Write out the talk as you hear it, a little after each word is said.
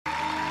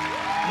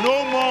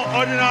No more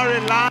ordinary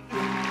life.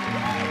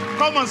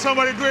 Come on,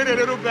 somebody, do it a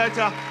little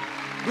better.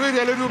 Do it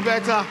a little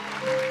better.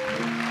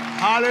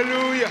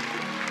 Hallelujah.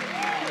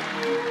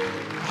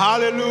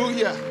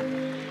 Hallelujah.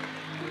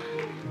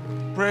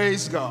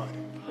 Praise God.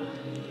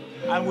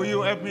 And will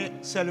you help me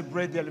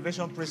celebrate the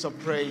Elevation Praise of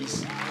Praise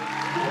for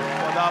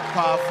that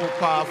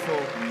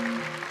powerful.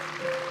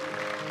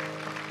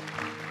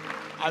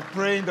 I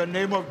pray in the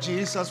name of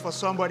Jesus for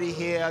somebody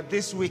here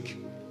this week.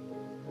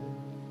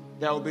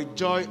 There will be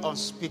joy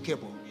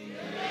unspeakable.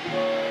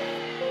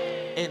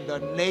 In the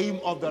name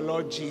of the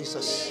Lord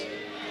Jesus.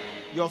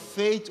 Your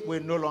faith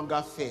will no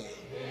longer fail.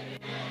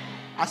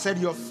 I said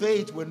your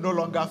faith will no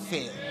longer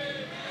fail.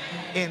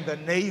 In the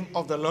name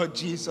of the Lord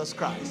Jesus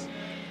Christ.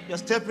 You're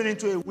stepping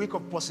into a week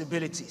of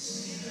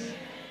possibilities.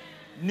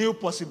 New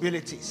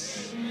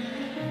possibilities.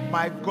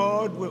 My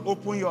God will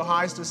open your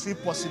eyes to see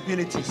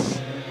possibilities.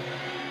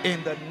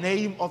 In the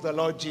name of the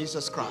Lord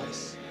Jesus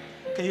Christ.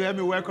 Can you help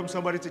me welcome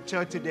somebody to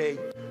church today?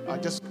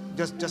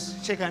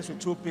 Just shake hands with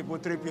 2 people,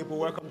 3 people.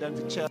 Welcome them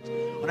to church.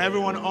 And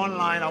everyone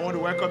online, I want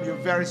to welcome you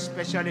very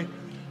specially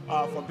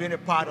for being a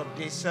part of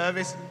this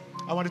service.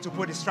 I wanted to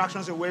put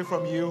distractions away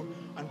from you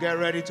and get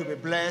ready to be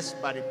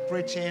blessed by the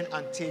preaching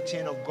and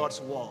teaching of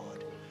God's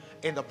word.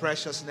 In the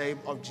precious name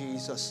of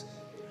Jesus.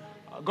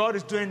 God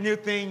is doing new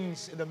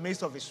things in the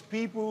midst of his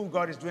people.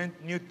 God is doing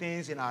new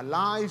things in our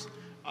lives.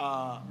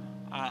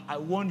 I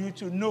want you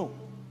to know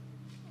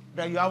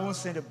that you haven't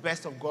seen the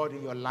best of God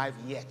in your life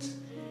yet.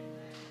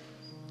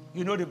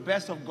 You know the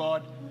best of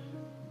God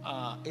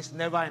is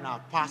never in our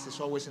past, it's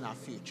always in our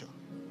future.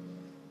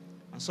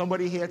 And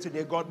somebody here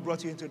today, God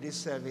brought you into this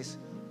service.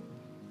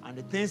 And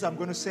the things I'm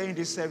going to say in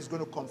this service is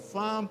going to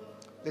confirm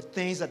the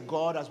things that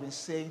God has been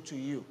saying to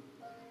you.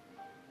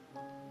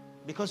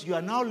 Because you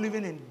are now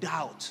living in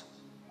doubt.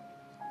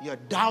 You're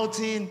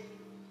doubting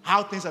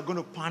how things are going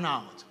to pan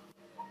out.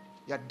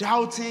 You're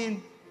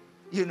doubting,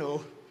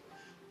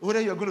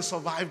 whether you're going to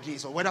survive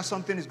this or whether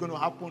something is going to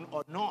happen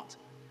or not.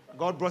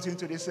 God brought you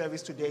into this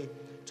service today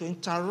to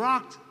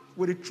interact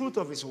with the truth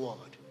of his word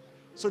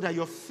so that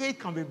your faith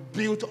can be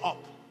built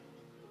up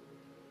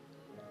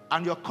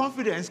and your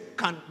confidence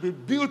can be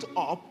built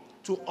up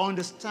to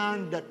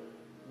understand that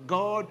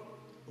God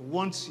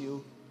wants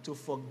you to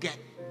forget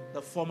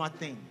the former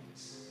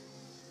things.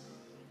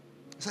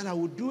 He said, I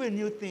will do a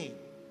new thing,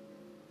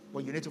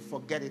 but you need to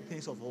forget the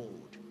things of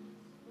old.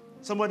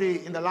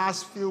 Somebody in the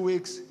last few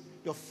weeks,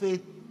 your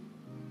faith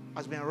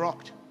has been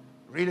rocked,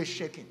 really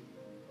shaken.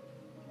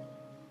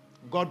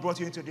 God brought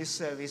you into this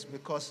service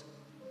because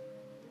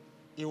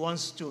he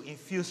wants to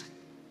infuse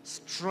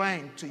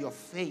strength to your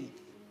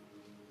faith,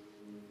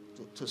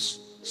 to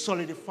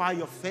solidify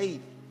your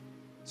faith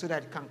so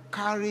that it can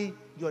carry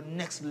your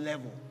next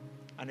level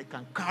and it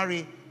can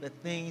carry the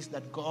things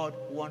that God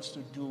wants to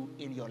do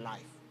in your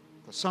life.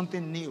 Because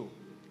something new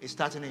is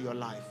starting in your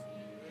life.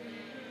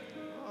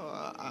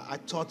 I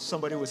thought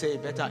somebody would say a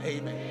better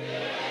amen.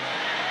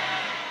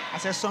 I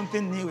said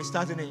something new is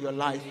starting in your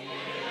life.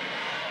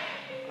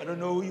 I don't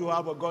know who you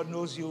are, but God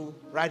knows you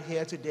right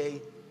here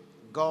today.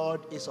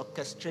 God is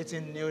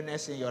orchestrating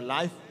newness in your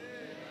life.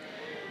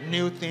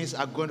 New things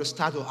are going to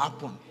start to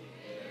happen.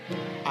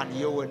 And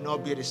you will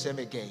not be the same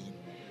again.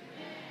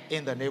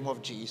 In the name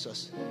of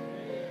Jesus.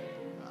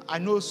 I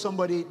know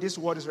somebody, this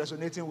word is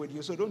resonating with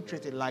you, so don't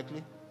treat it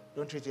lightly.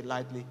 Don't treat it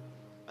lightly.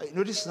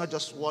 This is not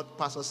just what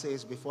pastor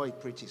says before he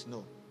preaches.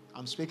 No.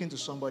 I'm speaking to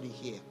somebody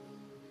here.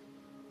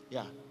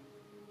 Yeah.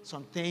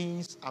 Some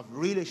things have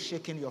really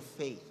shaken your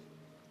faith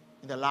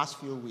in the last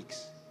few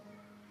weeks.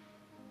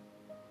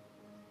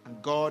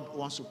 And God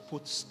wants to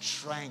put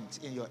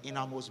strength in your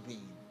innermost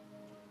being.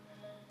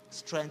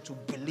 Strength to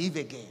believe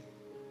again.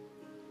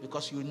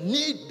 Because you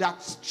need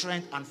that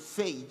strength and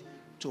faith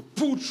to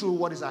pull through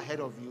what is ahead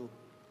of you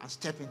and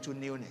step into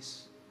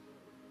newness.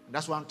 And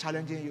that's why I'm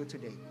challenging you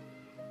today.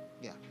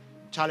 Yeah,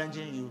 I'm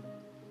challenging you.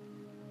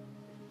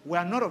 We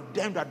are not of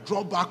them that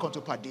draw back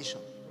unto perdition.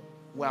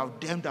 We are of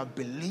them that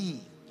believe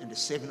in the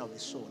saving of the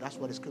soul. That's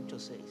what the scripture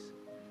says.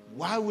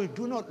 While we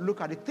do not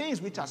look at the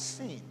things which are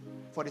seen,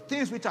 for the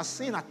things which are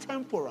seen are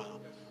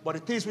temporal, but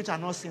the things which are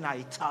not seen are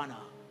eternal.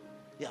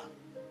 Yeah.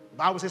 The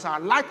Bible says our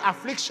light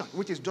affliction,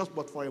 which is just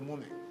but for a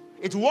moment,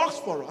 it works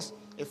for us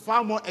a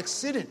far more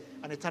exceeding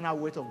and eternal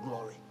weight of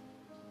glory.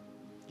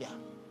 Yeah.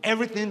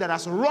 Everything that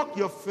has rocked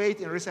your faith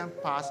in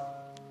recent past,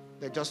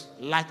 they're just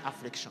light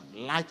affliction,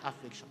 light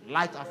affliction,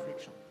 light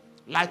affliction,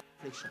 light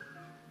affliction.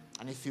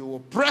 And if you will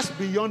press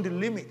beyond the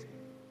limit,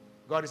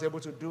 God is able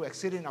to do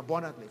exceeding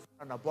abundantly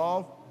and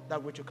above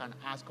that which you can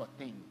ask or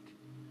think.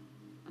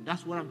 And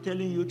that's what I'm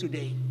telling you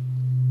today.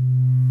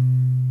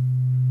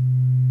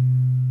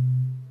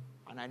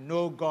 And I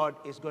know God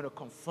is going to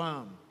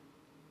confirm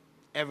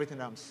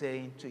everything I'm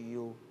saying to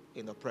you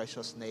in the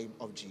precious name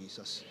of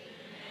Jesus. Amen.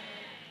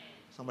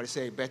 Somebody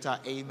say a better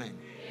amen. Amen.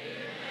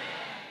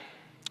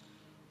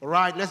 All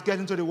right, let's get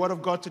into the Word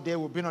of God today.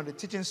 We've been on the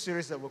teaching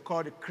series that we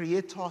call the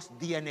Creator's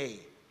DNA.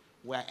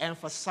 We're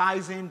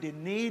emphasizing the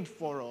need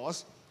for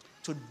us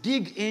to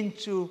dig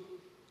into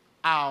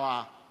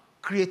our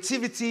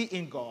creativity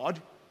in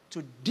God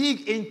to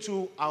dig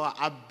into our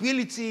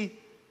ability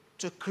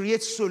to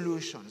create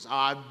solutions,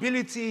 our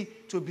ability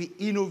to be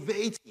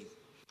innovative,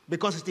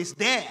 because it is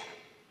there.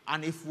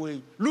 And if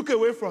we look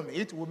away from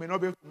it, we may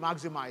not be able to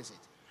maximize it.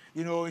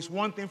 You know, it's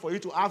one thing for you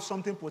to have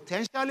something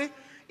potentially.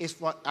 It's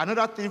for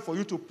another thing for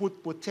you to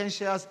put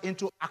potentials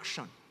into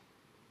action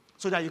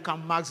so that you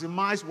can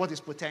maximize what is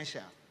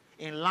potential.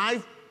 In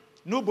life,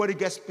 nobody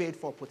gets paid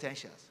for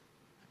potentials.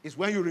 It's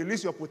when you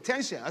release your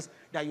potentials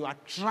that you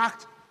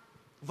attract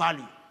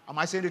value. Am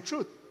I saying the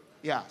truth?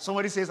 Yeah.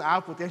 Somebody says, I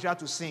have potential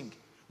to sing.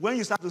 When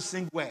you start to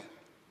sing well,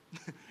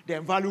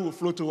 then value will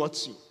flow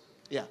towards you.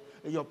 Yeah.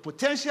 Your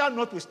potential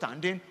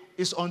notwithstanding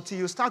is until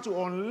you start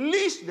to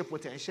unleash the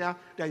potential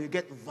that you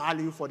get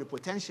value for the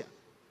potential.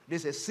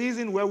 This is a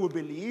season where we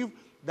believe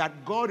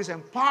that God is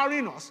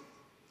empowering us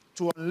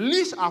to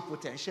unleash our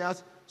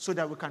potentials so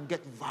that we can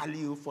get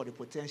value for the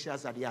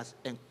potentials that he has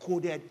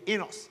encoded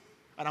in us.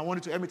 And I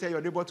wanted to let me tell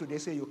your neighbor today,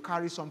 say you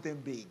carry something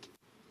big.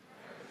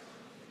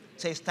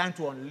 Say it's time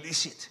to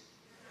unleash it.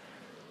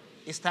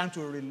 It's time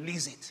to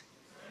release it.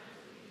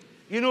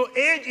 You know,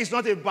 age is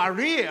not a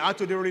barrier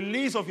to the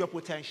release of your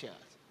potentials.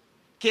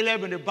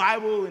 Caleb in the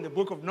Bible, in the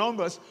book of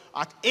Numbers,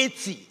 at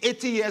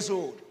 80 years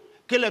old,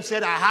 Caleb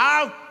said, I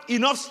have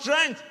enough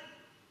strength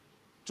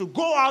to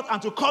go out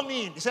and to come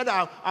in. He said,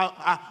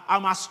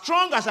 I'm as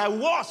strong as I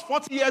was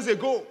 40 years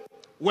ago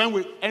when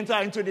we enter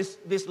into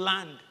this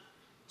land.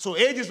 So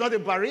age is not a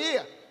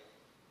barrier.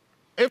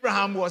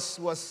 Abraham was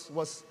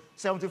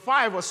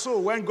 75 or so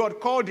when God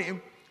called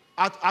him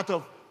out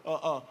of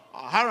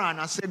Haran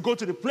and said, go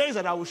to the place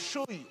that I will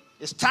show you.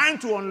 It's time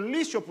to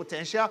unleash your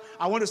potential.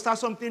 I want to start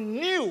something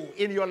new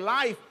in your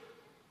life.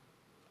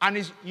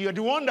 And you're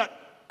the one that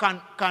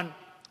can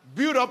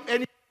build up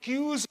any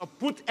excuse or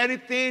put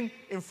anything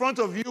in front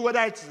of you,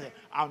 whether it's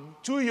I'm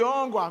too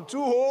young or I'm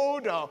too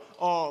old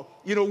or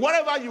you know,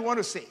 whatever you want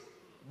to say.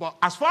 But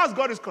as far as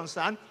God is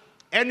concerned,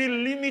 any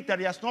limit that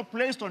he has not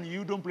placed on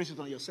you, don't place it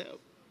on yourself.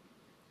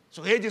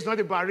 So age is not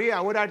a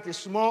barrier, whether it is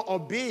small or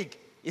big.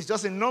 It's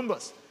just in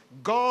numbers.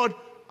 God,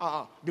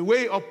 the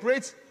way he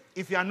operates,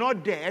 if you are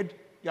not dead,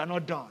 you are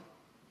not done.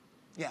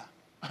 Yeah.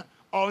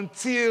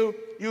 Until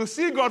you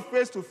see God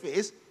face to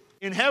face,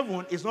 in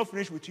heaven, it's not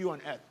finished with you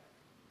on earth.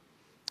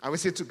 I will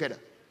say it together.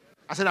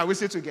 I said, I will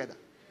say it together.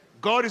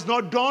 God is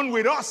not done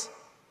with us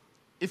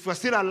if we're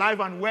still alive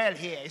and well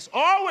here. He's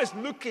always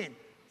looking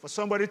for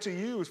somebody to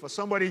use, for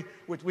somebody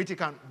with which he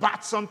can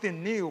bat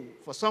something new,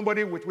 for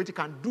somebody with which he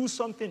can do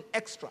something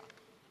extra.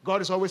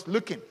 God is always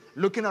looking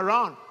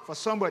around for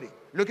somebody,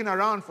 looking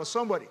around for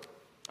somebody.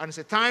 And it's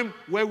a time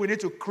where we need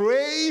to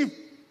crave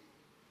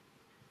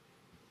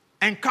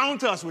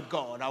encounters with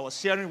God. I was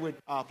sharing with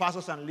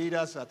pastors and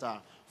leaders at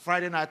a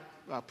Friday night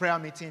prayer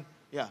meeting.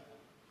 Yeah,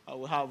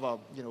 we have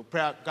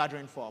prayer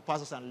gathering for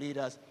pastors and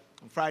leaders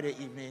on Friday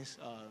evenings,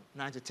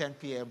 9 to 10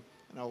 p.m.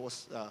 And I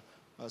was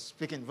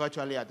speaking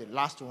virtually at the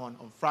last one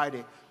on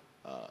Friday,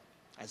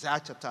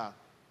 Isaiah chapter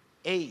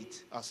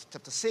 8,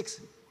 chapter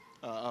 6,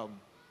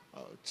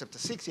 chapter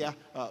 6,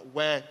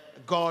 where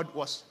God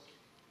was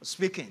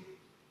speaking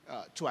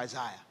to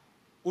Isaiah.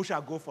 Who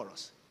shall go for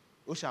us?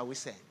 Who shall we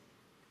send?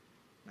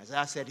 And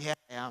Isaiah said, here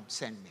I am,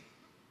 send me.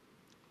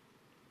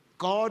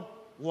 God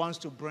wants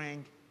to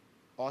bring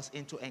us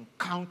into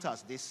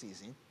encounters this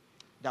season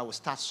that will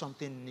start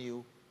something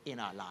new in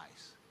our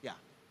lives. Yeah,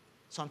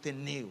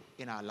 something new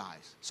in our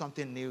lives.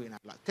 Something new in our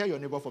lives. Tell your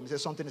neighbor for me, say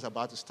something is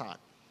about to start.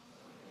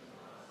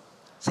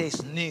 Say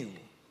it's new.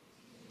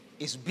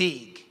 It's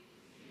big.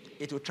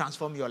 It will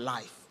transform your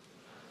life.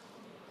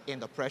 In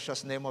the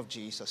precious name of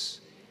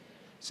Jesus.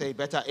 Say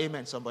better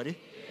amen, somebody. Amen.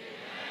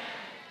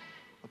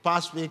 The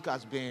past week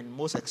has been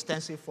most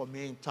extensive for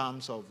me in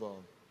terms of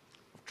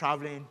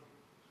traveling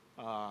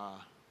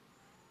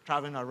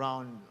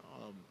around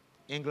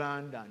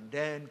England and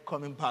then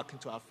coming back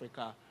into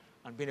Africa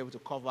and being able to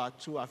cover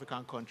 2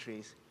 African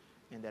countries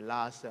in the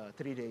last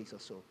 3 days or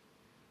so.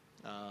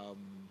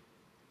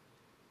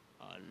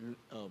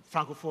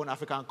 Francophone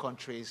African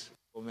countries,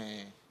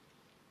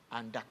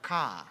 and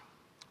Dakar,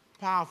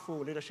 powerful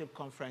leadership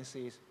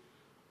conferences,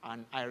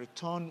 and I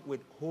returned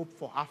with hope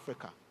for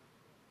Africa.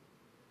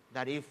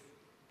 That if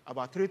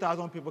about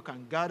 3,000 people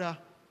can gather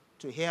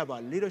to hear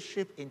about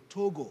leadership in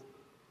Togo,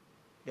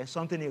 then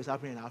something new is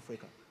happening in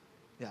Africa.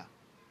 Yeah.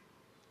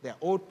 The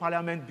old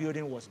parliament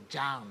building was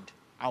jammed.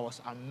 I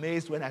was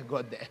amazed when I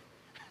got there.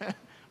 And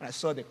I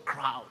saw the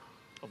crowd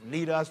of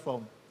leaders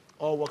from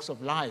all walks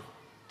of life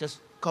just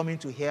coming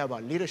to hear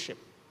about leadership.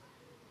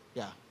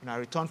 Yeah. When I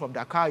returned from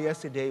Dakar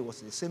yesterday, it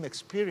was the same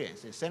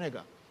experience in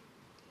Senegal.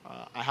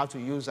 I have to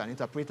use an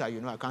interpreter. You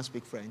know, I can't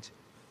speak French.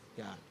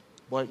 Yeah.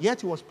 But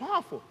yet it was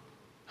powerful.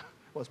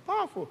 It was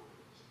powerful.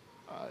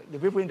 The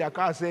people in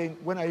Dakar are saying,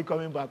 when are you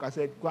coming back? I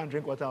said, go and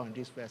drink water on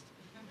this first.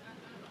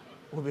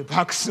 We'll be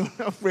back soon.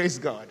 Praise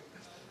God.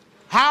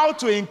 How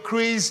to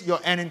increase your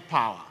earning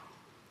power.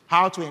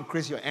 How to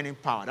increase your earning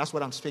power. That's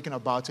what I'm speaking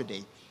about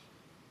today.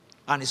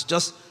 And it's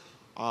just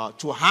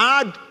to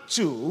add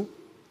to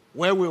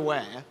where we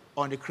were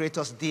on the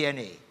Creator's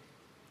DNA.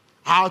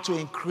 How to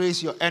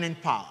increase your earning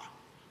power.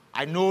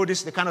 I know this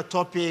is the kind of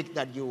topic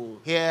that you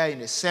hear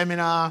in a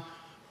seminar,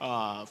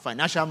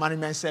 financial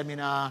management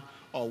seminar,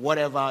 or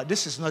whatever.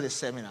 This is not a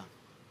seminar.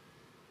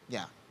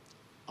 Yeah.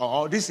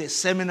 Or this is a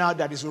seminar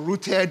that is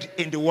rooted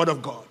in the Word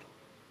of God.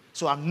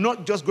 So I'm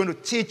not just going to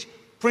teach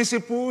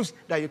principles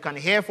that you can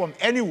hear from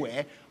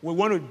anywhere. We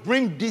want to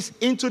bring this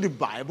into the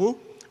Bible,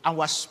 and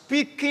we're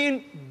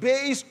speaking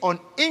based on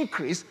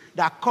increase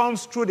that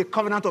comes through the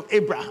covenant of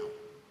Abraham.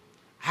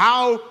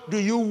 How do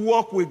you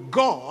walk with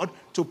God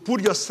to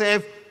put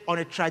yourself on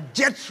a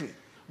trajectory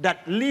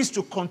that leads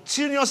to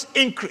continuous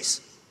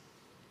increase?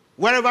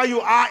 Wherever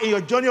you are in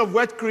your journey of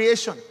wealth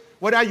creation,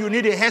 whether you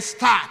need a head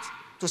start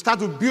to start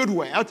to build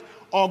wealth,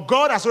 or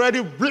God has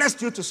already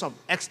blessed you to some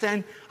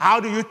extent, how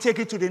do you take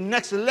it to the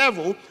next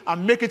level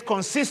and make it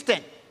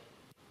consistent?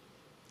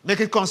 Make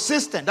it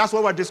consistent. That's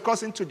what we're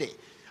discussing today.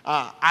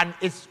 And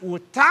it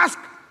will task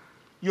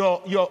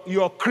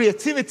your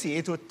creativity.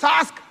 It will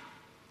task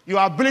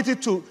your ability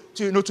to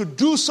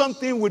do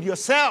something with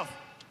yourself.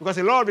 Because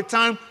a lot of the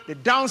time, the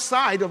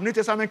downside of New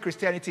Testament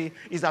Christianity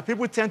is that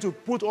people tend to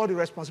put all the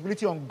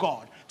responsibility on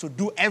God to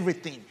do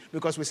everything.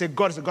 Because we say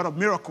God is a God of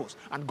miracles.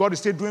 And God is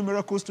still doing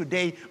miracles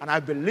today. And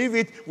I believe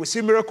it. We see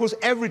miracles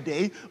every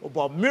day.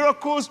 But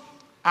miracles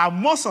are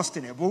more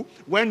sustainable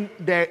when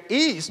there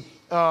is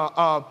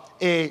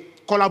a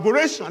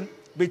collaboration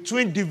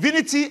between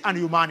divinity and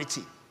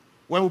humanity.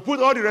 When we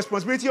put all the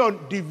responsibility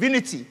on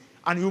divinity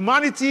and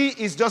humanity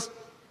is just,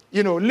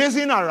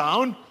 lazing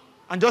around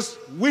and just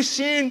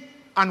wishing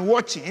and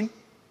watching,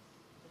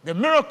 the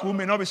miracle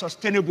may not be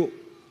sustainable.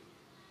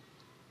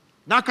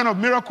 That kind of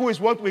miracle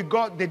is what they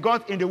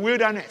got in the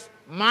wilderness.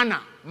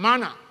 Manna.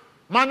 Manna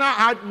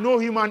had no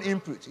human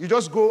input. You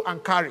just go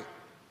and carry.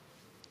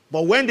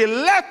 But when they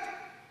left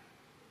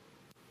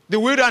the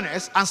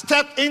wilderness and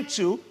stepped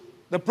into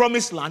the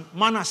promised land,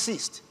 manna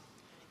ceased.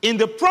 In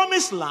the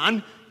promised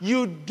land,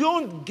 you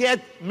don't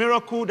get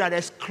miracle that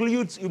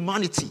excludes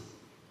humanity.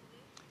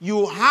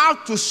 You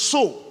have to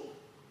sow.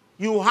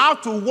 You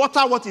have to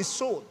water what is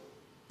sown.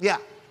 Yeah.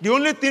 The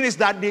only thing is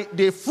that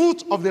the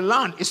fruit of the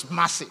land is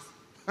massive.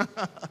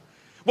 But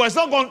it's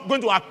not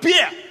going to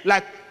appear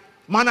like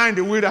manna in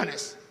the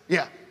wilderness.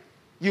 Yeah.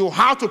 You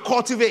have to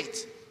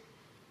cultivate.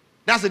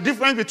 That's the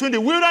difference between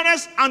the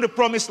wilderness and the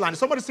promised land. Is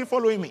somebody still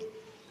following me?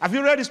 Have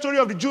you read the story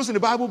of the Jews in the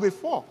Bible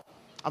before?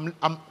 I'm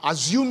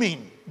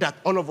assuming that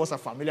all of us are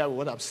familiar with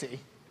what I'm saying.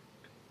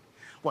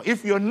 But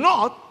if you're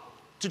not,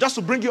 just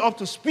to bring you up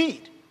to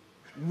speed,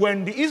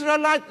 when the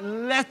Israelites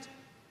left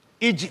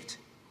Egypt,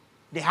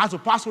 they had to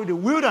pass through the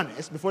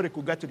wilderness before they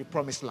could get to the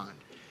promised land.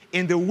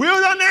 In the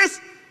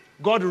wilderness,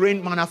 God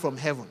rained manna from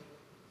heaven.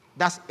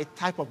 That's a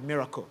type of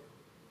miracle.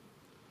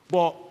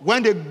 But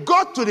when they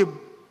got to the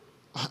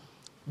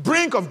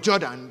brink of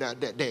Jordan,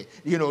 the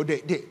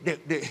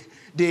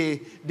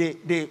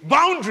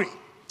boundary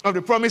of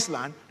the promised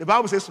land, the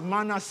Bible says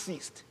manna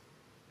ceased.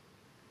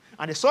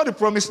 And they saw the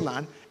promised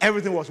land,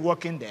 everything was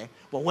working there.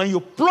 But when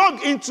you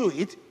plug into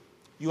it,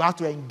 you have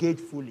to engage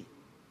fully.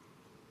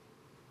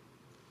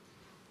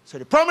 So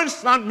the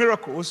promised land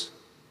miracles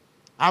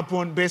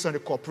happen based on the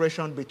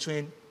cooperation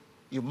between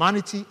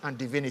humanity and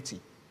divinity.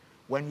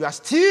 When you are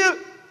still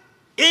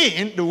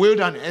in the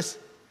wilderness,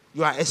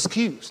 you are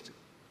excused.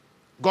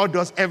 God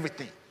does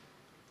everything.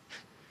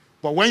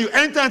 But when you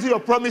enter into your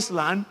promised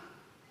land,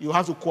 you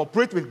have to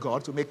cooperate with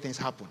God to make things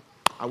happen.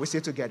 Are we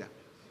still together?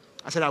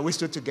 I said, are we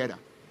still together?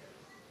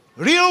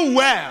 Real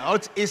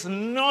wealth is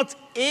not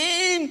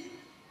in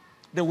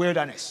the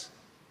wilderness.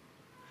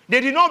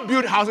 They did not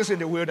build houses in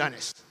the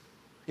wilderness.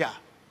 Yeah.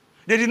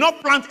 They did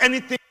not plant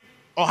anything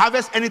or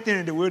harvest anything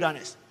in the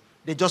wilderness.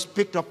 They just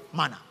picked up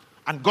manna.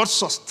 And God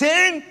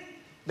sustained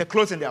the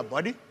clothes in their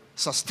body,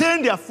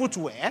 sustained their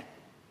footwear.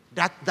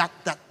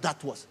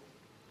 That was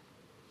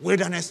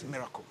wilderness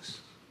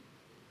miracles.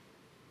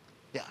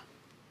 Yeah.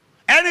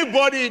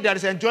 Anybody that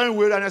is enjoying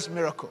wilderness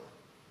miracle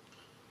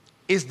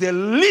is the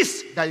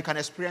least that you can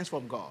experience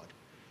from God.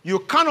 You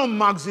cannot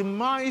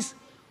maximize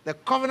the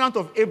covenant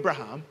of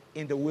Abraham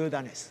in the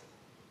wilderness.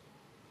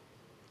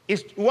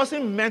 It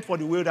wasn't meant for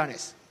the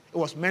wilderness. It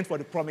was meant for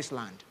the promised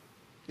land.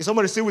 Is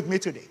somebody still with me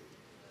today?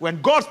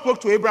 When God spoke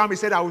to Abraham, he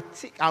said,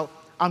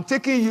 I'm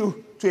taking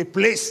you to a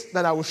place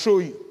that I will show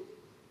you.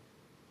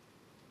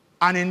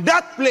 And in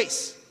that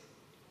place,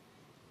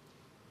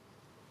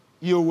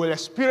 you will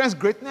experience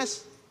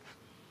greatness,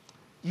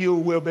 you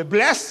will be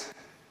blessed,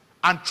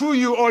 and through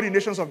you all the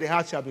nations of the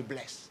earth shall be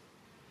blessed.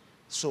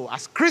 So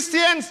as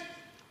Christians,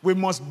 we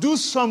must do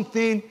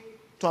something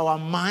to our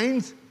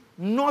minds,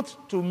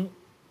 not to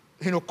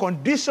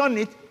condition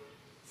it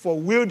for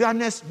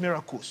wilderness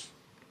miracles.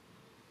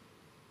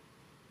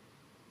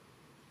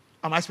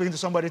 Am I speaking to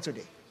somebody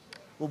today?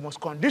 We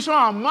must condition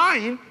our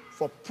mind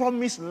for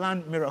promised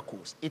land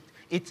miracles.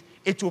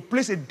 It will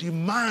place a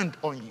demand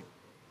on you.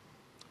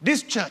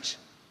 This church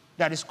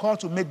that is called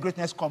to make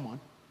greatness common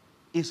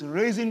is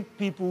raising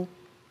people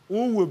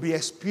who will be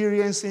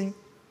experiencing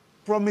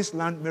promised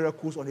land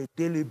miracles on a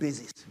daily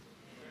basis.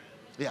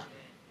 Yeah.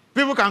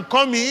 People can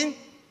come in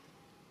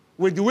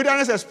with the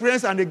wilderness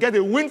experience and they get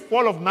a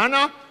windfall of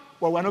manna,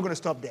 but we're not going to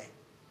stop there.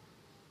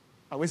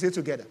 Are we still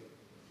together?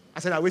 I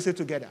said, are we still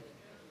together?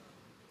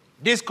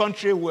 This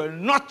country will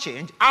not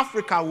change.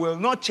 Africa will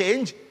not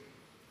change.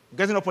 I'm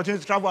getting an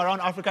opportunity to travel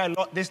around Africa a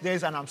lot these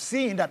days, and I'm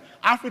seeing that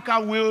Africa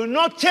will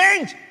not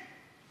change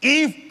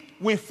if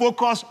we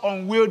focus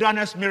on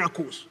wilderness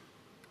miracles.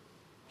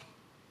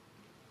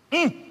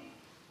 I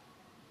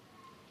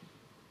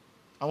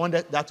want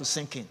that to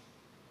sink in.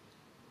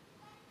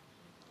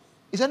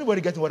 Is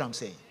anybody getting what I'm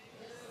saying?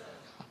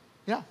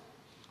 Yeah.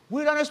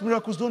 Wilderness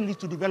miracles don't lead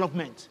to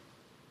development.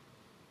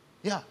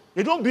 Yeah.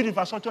 They don't build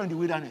infrastructure in the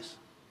wilderness.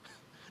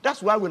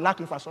 That's why we lack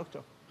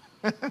infrastructure.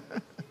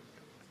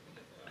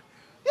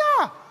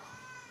 Yeah.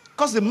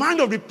 Because the mind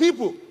of the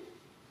people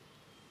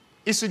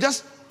is to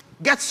just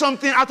get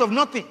something out of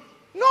nothing.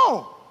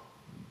 No.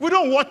 We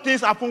don't watch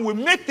things happen. We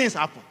make things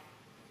happen.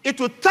 It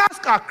will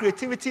task our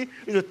creativity.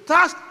 It will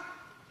task,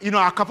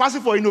 our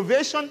capacity for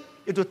innovation.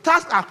 It will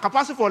task our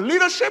capacity for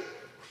leadership.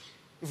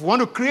 If we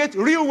want to create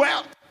real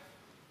wealth.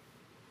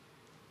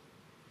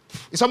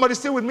 Is somebody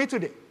still with me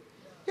today?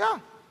 Yeah.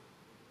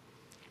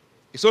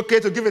 It's okay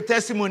to give a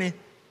testimony.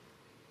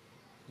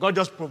 God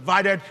just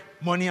provided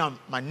money and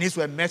my needs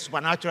were met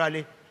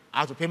supernaturally. I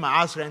had to pay my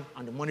house rent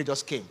and the money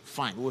just came.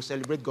 Fine, we will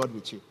celebrate God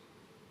with you.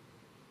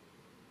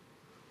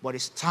 But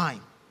it's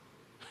time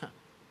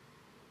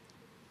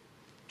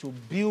to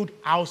build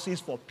houses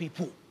for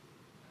people.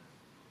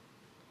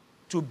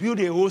 To build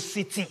a whole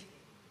city.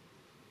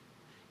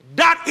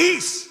 That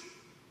is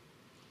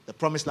the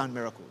promised land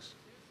miracles.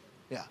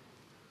 Yeah.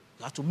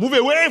 You have to move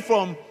away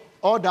from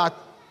all that,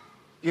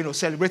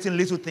 celebrating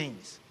little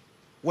things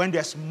when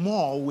there's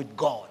more with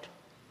God.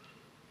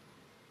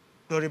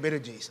 Glory be to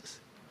Jesus.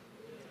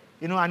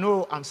 I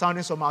know I'm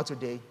sounding somehow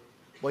today,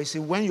 but you see,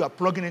 when you are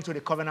plugging into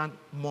the covenant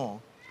more,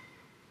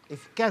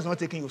 if care is not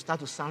taken, you start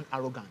to sound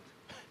arrogant.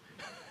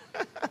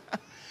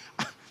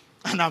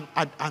 And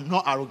I'm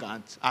not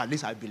arrogant, at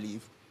least I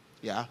believe.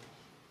 Yeah.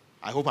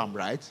 I hope I'm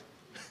right.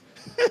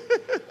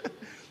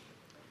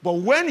 But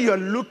when you're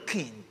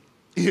looking,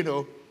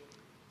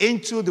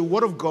 into the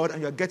Word of God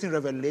and you're getting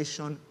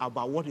revelation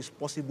about what is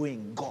possible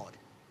in God,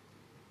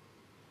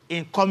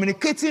 in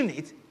communicating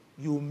it,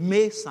 you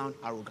may sound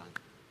arrogant.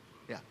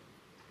 Yeah.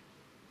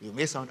 You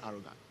may sound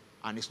arrogant.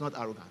 And it's not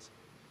arrogance.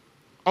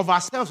 Of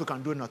ourselves, we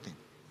can do nothing.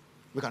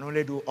 We can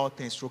only do all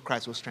things through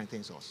Christ who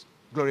strengthens us.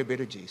 Glory be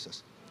to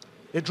Jesus.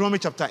 Deuteronomy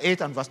chapter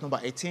 8 and verse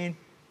number 18.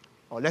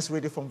 Or let's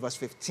read it from verse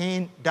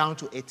 15 down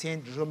to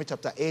 18. Deuteronomy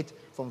chapter 8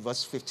 from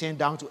verse 15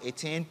 down to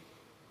 18.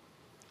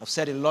 I've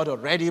said a lot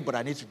already, but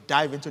I need to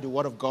dive into the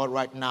Word of God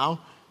right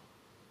now.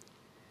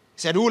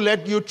 He said, who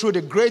led you through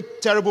the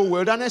great, terrible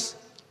wilderness,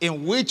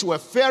 in which were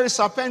fiery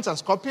serpents and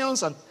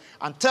scorpions and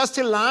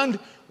thirsty land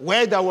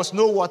where there was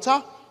no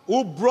water?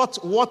 Who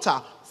brought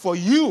water for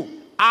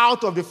you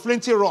out of the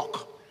flinty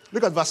rock?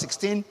 Look at verse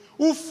 16.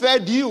 Who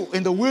fed you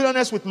in the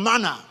wilderness with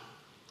manna,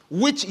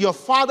 which your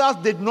fathers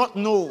did not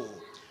know,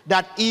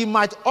 that he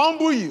might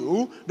humble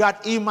you,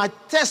 that he might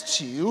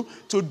test you,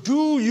 to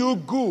do you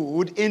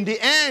good in the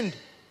end.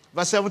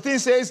 Verse 17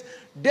 says,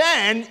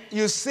 then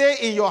you say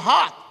in your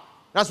heart,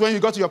 that's when you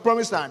got to your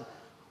promised land,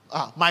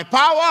 my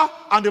power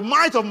and the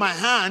might of my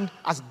hand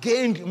has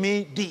gained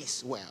me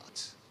this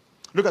wealth.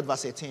 Look at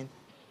verse 18.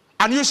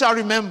 And you shall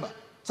remember.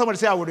 Somebody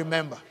say, I will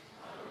remember.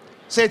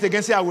 Say it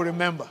again, say, I will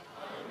remember.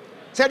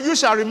 Said, you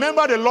shall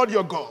remember the Lord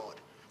your God,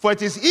 for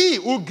it is he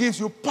who gives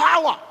you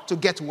power to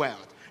get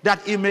wealth, that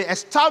he may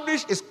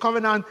establish his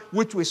covenant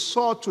which we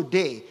saw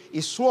today. He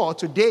swore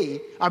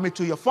today,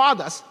 to your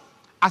fathers,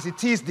 as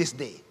it is this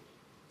day.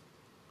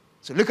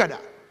 So look at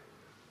that.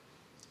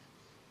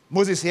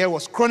 Moses here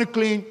was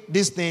chronicling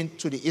this thing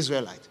to the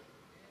Israelites.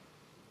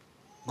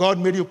 God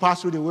made you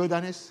pass through the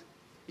wilderness.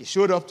 He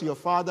showed up to your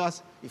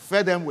fathers. He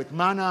fed them with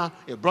manna.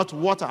 He brought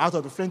water out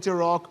of the flinty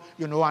rock,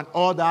 and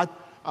all that.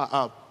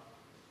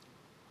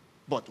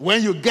 But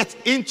when you get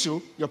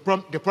into the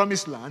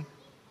promised land,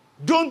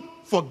 don't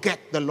forget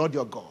the Lord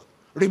your God.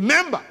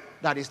 Remember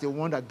that is the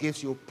one that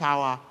gives you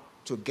power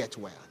to get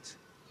wealth.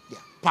 Yeah,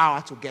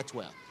 power to get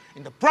wealth.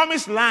 In the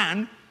promised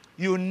land,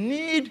 you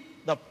need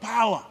the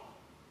power,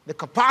 the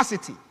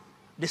capacity,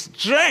 the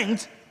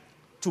strength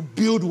to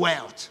build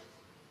wealth.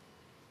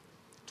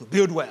 To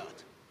build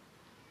wealth.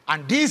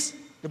 And this,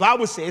 the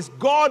Bible says,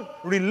 God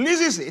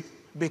releases it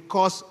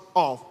because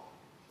of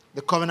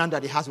the covenant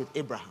that he has with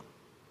Abraham.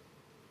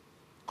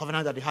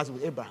 Covenant that he has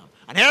with Abraham.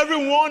 And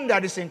everyone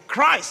that is in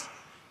Christ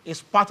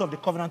is part of the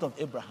covenant of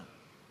Abraham.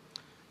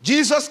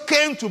 Jesus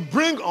came to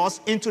bring us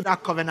into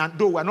that covenant,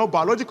 though we're not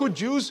biological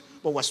Jews,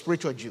 but we're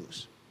spiritual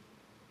Jews.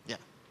 Yeah,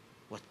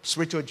 we're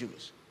spiritual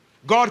Jews.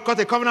 God cut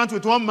a covenant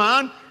with one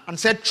man and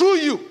said, through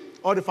you,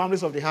 all the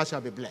families of the earth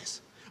shall be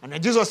blessed. And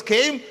then Jesus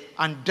came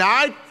and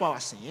died for our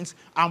sins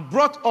and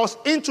brought us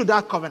into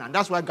that covenant.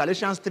 That's why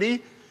Galatians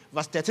 3,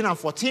 verse 13 and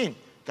 14.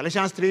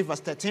 Galatians 3, verse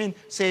 13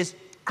 says,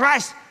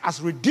 Christ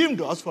has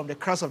redeemed us from the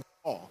curse of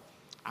the law.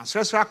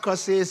 Ancestral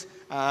curses,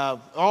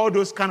 all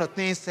those kind of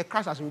things,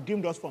 Christ has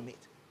redeemed us from it.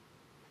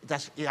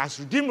 He has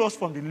redeemed us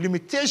from the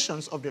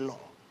limitations of the law.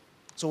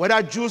 So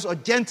whether Jews or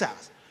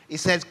Gentiles, he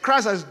says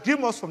Christ has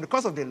redeemed us from the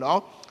curse of the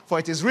law, For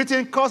it is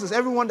written, curses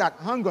everyone that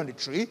hung on the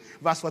tree.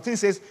 Verse 14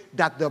 says,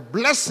 that the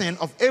blessing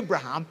of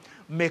Abraham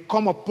may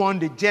come upon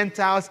the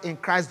Gentiles in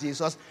Christ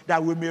Jesus,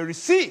 that we may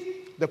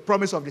receive the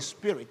promise of the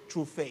Spirit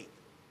through faith.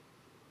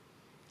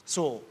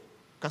 So,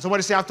 can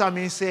somebody say after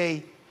me,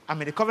 say,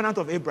 I'm in the covenant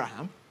of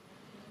Abraham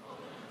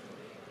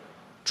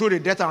through the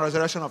death and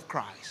resurrection of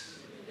Christ.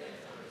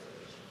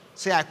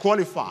 Say, I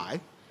qualify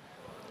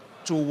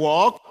to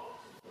walk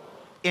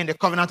in the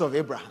covenant of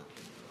Abraham.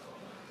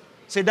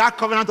 Say, that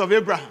covenant of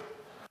Abraham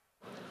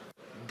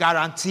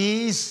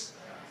guarantees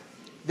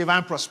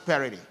divine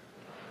prosperity.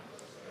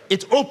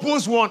 It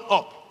opens one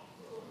up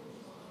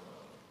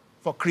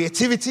for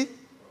creativity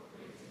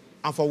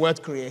and for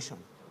wealth creation.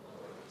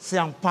 Say,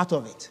 I'm part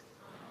of it.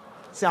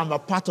 Say, I'm a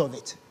part of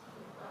it.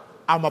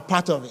 I'm a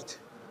part of it.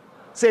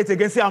 Say it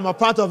again. Say, I'm a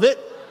part of it.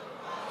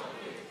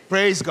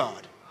 Praise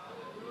God.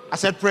 I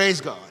said,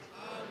 praise God.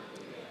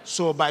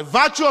 So by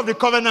virtue of the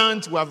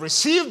covenant, we have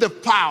received the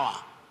power,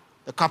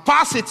 the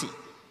capacity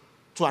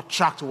to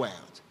attract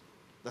wealth,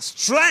 the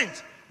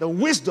strength, the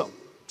wisdom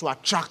to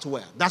attract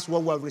wealth. That's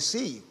what we have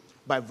received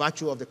by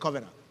virtue of the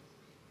covenant.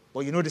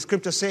 But you know the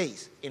scripture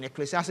says in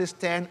Ecclesiastes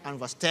 10 and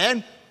verse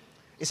 10,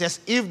 it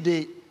says, if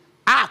the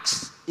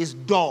axe is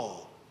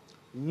dull,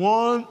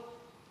 one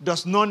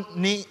does not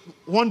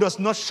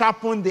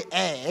sharpen the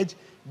edge,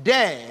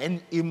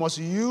 then he must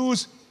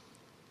use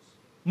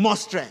more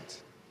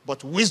strength.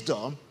 But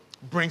wisdom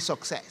brings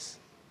success.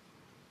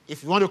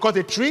 If you want to cut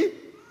a tree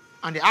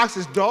and the axe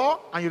is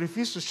dull and you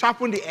refuse to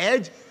sharpen the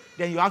edge,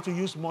 then you have to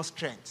use more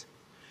strength.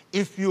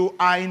 If you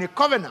are in a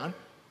covenant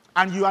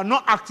and you are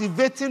not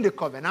activating the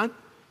covenant,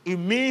 it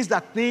means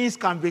that things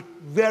can be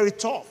very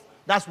tough.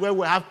 That's where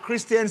we have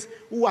Christians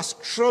who are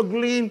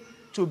struggling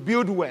to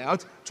build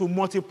wealth, to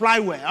multiply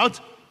wealth,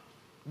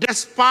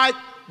 despite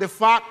the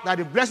fact that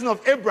the blessing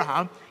of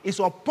Abraham is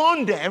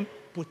upon them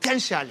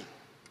potentially.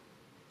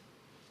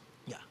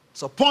 Yeah,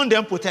 it's upon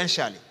them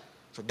potentially.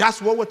 So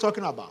that's what we're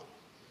talking about.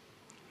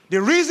 The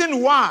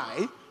reason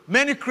why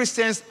many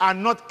Christians are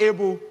not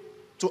able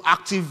to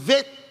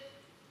activate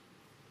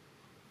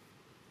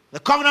the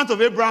covenant of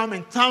Abraham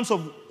in terms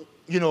of,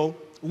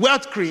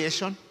 wealth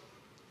creation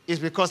is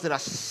because there are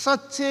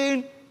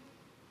certain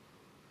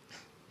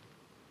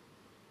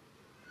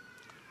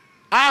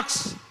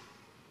axe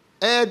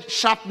edge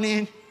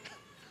sharpening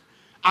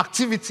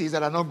activities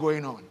that are not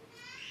going on.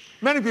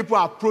 Many people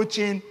are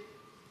approaching,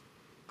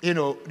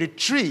 the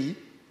tree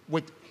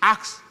with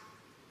axe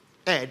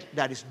edge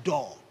that is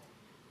dull.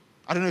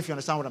 I don't know if you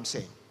understand what I'm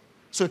saying.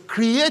 So it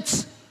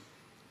creates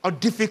a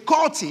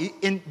difficulty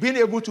in being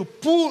able to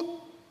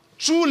pull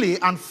truly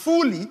and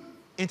fully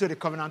into the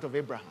covenant of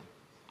Abraham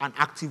and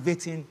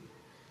activating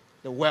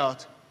the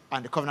wealth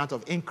and the covenant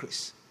of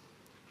increase.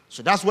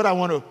 So that's what I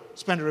want to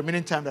spend the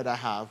remaining time that I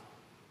have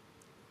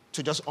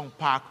to just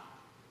unpack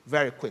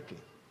very quickly.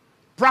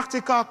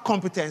 Practical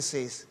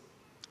competencies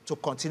to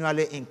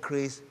continually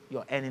increase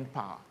your earning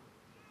power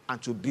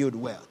and to build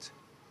wealth.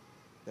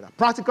 There are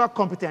practical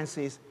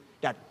competencies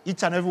that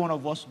each and every one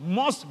of us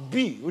must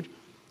build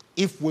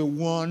if we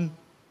want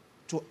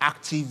to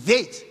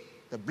activate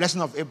the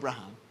blessing of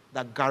Abraham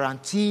that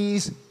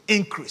guarantees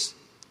increase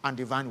and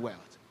divine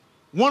wealth.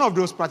 One of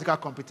those practical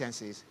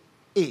competencies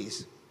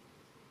is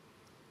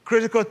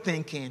critical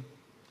thinking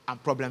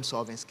and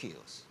problem-solving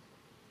skills.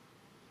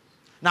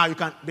 Now, you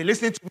can be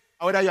listening to me,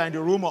 whether you're in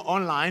the room or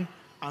online,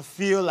 and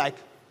feel like,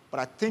 but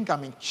I think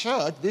I'm in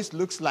church. This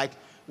looks like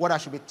what I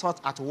should be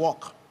taught at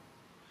work.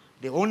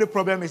 The only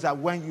problem is that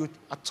when you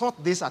are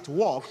taught this at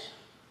work,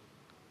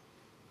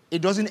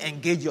 it doesn't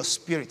engage your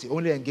spirit. It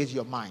only engages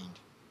your mind.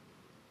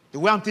 The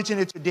way I'm teaching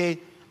it today,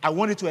 I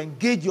want it to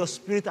engage your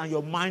spirit and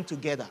your mind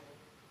together.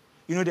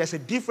 There's a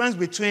difference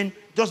between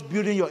just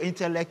building your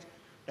intellect.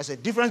 There's a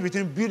difference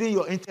between building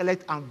your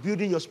intellect and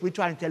building your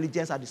spiritual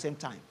intelligence at the same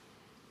time.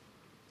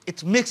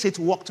 It makes it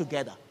work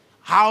together.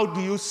 How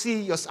do you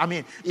see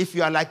if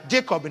you are like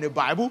Jacob in the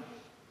Bible,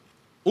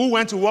 who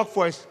went to work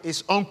for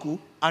his uncle,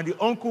 and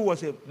the uncle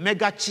was a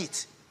mega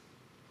cheat.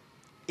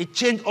 It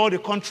changed all the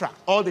contract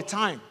all the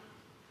time.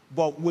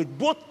 But with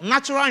both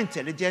natural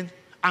intelligence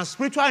and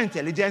spiritual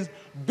intelligence,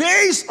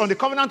 based on the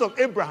covenant of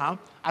Abraham,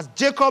 as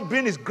Jacob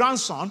being his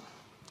grandson,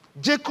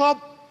 Jacob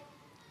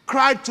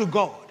cried to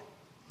God.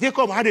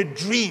 Jacob had a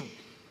dream.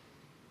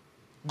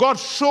 God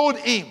showed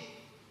him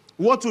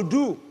what to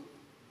do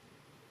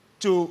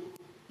to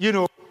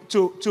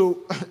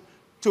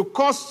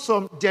cause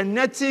some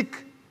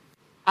genetic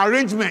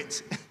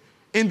arrangement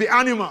in the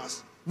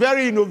animals.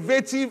 Very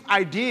innovative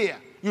idea.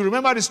 You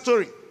remember the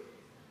story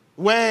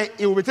where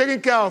he will be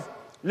taking care of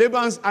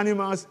Laban's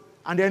animals,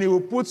 and then he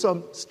will put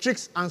some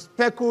streaks and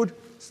speckled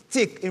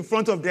stick in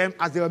front of them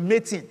as they were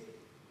mating.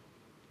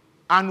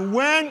 And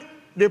when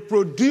they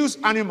produce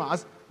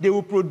animals, they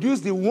will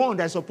produce the one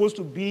that's supposed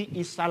to be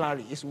his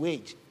salary, his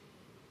wage.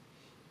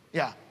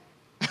 Yeah.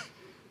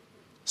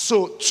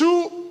 So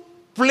 2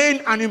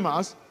 plain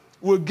animals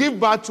will give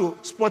birth to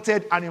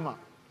spotted animal.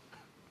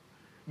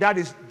 That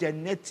is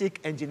genetic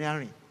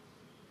engineering.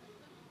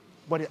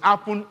 But it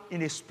happened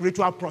in a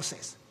spiritual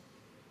process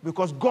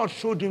because God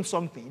showed him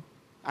something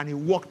and he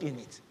walked in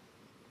it.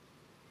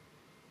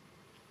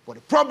 But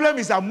the problem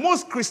is that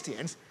most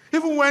Christians,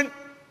 even when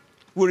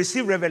we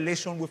receive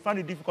revelation, we find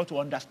it difficult to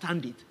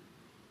understand it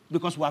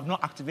because we have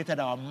not activated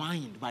our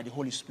mind by the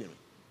Holy Spirit.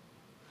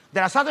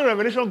 There are certain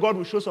revelations God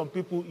will show some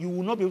people, you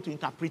will not be able to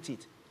interpret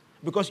it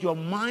because your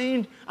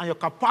mind and your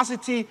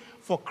capacity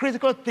for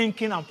critical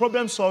thinking and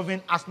problem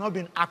solving has not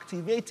been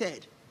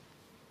activated.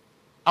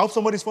 I hope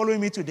somebody's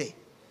following me today.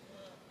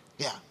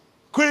 Yeah.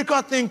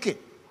 Critical thinking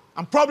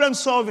and problem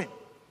solving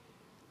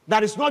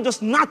that is not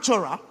just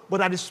natural, but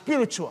that is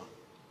spiritual.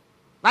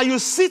 Now you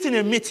sit in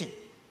a meeting,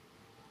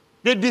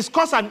 they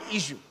discuss an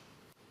issue,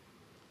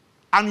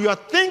 and you are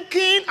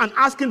thinking and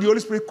asking the Holy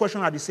Spirit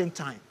question at the same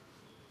time.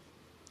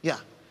 Yeah.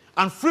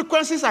 And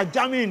frequencies are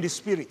jamming in the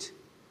spirit.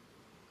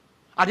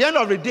 At the end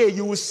of the day,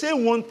 you will say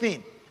one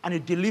thing, and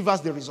it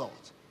delivers the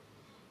result.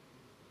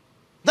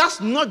 That's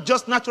not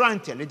just natural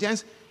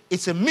intelligence.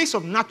 It's a mix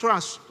of natural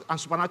and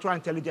supernatural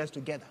intelligence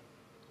together.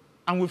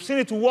 And we've seen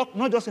it work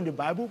not just in the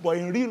Bible, but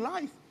in real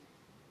life.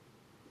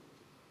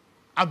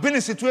 I've been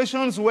in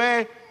situations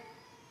where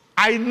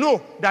I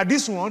know that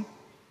this one,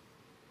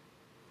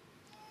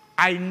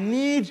 I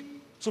need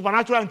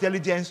supernatural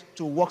intelligence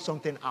to work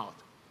something out.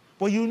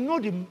 But you know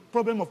the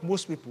problem of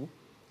most people,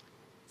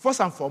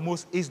 first and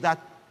foremost, is that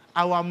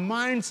our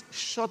minds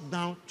shut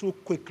down too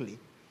quickly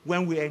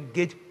when we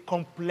engage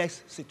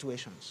complex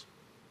situations.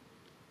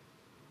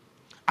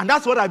 And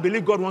that's what I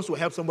believe God wants to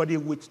help somebody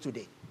with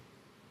today.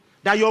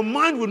 That your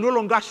mind will no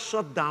longer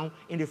shut down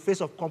in the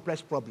face of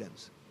complex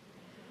problems.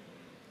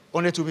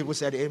 Only 2 people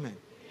said amen.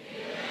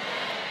 Amen.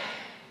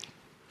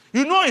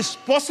 You know it's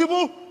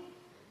possible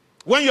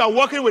when you are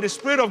working with the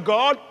Spirit of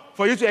God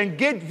for you to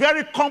engage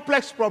very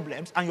complex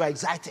problems and you are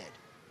excited.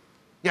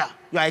 Yeah,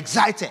 you are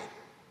excited.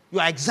 You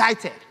are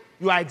excited.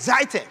 You are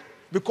excited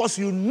because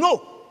you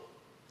know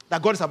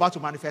that God is about to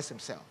manifest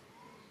himself.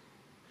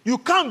 You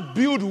can't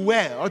build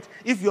wealth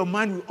if your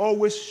mind will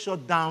always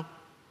shut down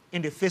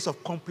in the face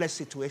of complex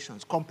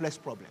situations, complex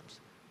problems.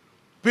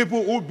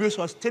 People who build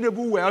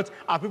sustainable wealth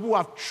are people who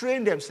have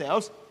trained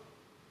themselves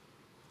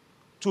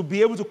to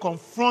be able to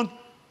confront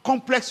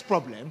complex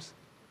problems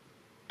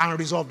and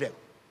resolve them.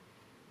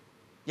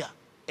 Yeah,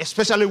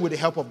 especially with the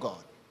help of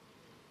God.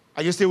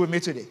 Are you still with me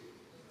today?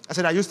 I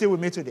said, are you still with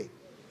me today?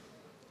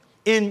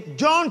 In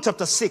John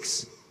chapter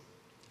 6,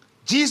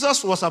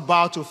 Jesus was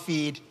about to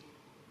feed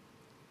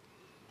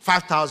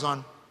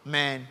 5,000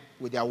 men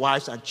with their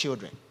wives and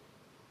children.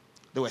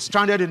 They were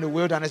stranded in the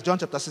wilderness. John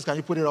chapter 6, can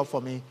you put it up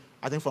for me?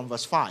 I think from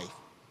verse 5.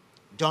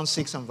 John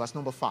 6 and verse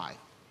number 5.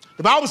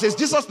 The Bible says,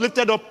 Jesus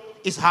lifted up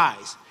his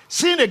eyes,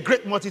 seeing a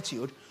great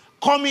multitude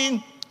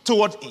coming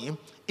toward him,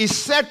 he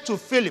said to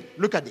Philip,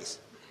 look at this.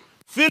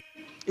 Philip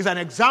is an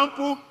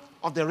example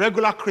of the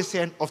regular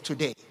Christian of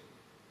today.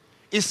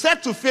 He said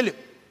to Philip,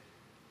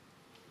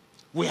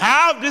 we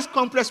have this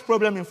complex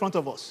problem in front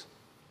of us.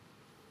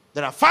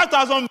 There are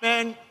 5,000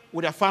 men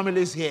with their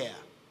families here.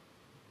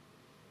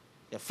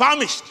 They're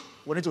famished.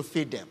 We need to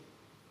feed them.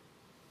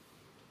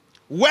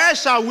 Where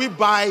shall we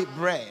buy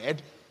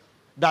bread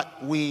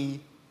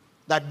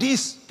that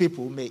these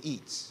people may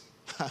eat?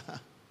 And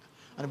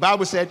the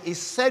Bible said, he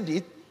said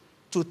it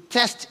to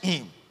test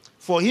him,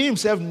 for he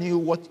himself knew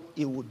what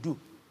he would do.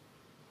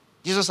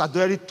 Jesus had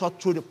already thought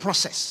through the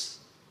process,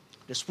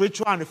 the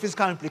spiritual and the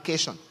physical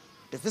implication.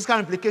 The physical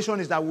implication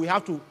is that we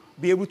have to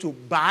be able to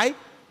buy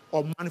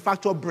or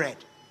manufacture bread.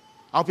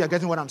 I hope you're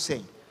getting what I'm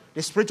saying.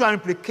 The spiritual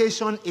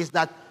implication is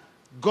that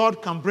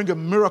God can bring a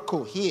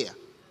miracle here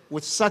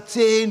with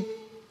certain,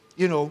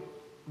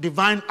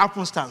 divine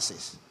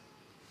circumstances.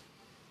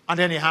 And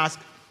then he asked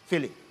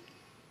Philip.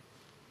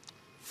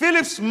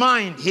 Philip's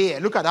mind here,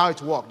 look at how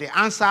it worked. The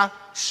answer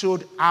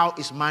showed how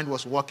his mind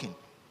was working.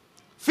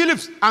 Philip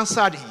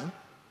answered him,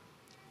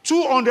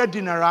 200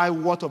 denarii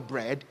worth of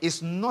bread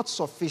is not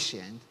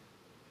sufficient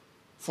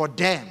for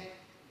them,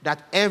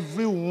 that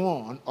every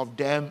one of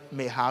them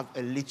may have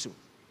a little.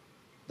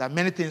 There are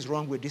many things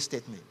wrong with this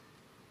statement.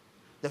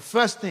 The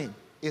first thing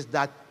is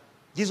that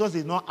Jesus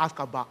did not ask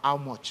about how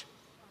much.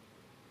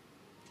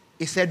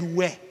 He said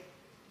where.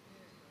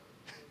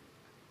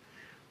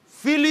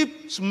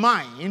 Philip's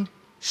mind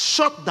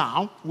shut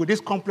down with this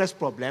complex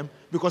problem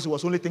because he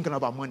was only thinking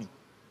about money.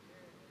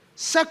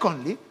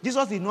 Secondly,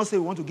 Jesus did not say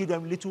we want to give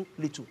them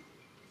little.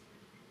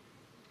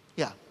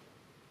 Yeah.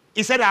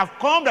 He said, I have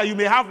come that you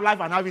may have life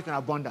and have it in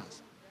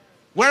abundance.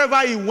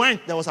 Wherever he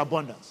went, there was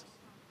abundance.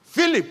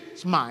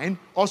 Philip's mind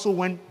also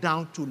went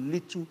down to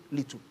little.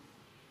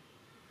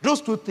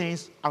 Those two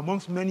things,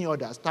 amongst many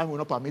others, time will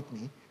not permit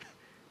me,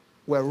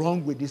 were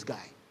wrong with this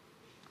guy.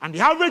 And the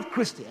average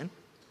Christian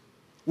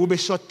will be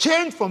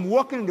shortchanged from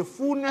walking in the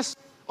fullness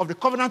of the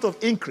covenant of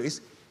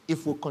increase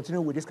if we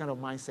continue with this kind of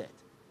mindset.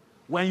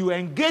 When you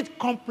engage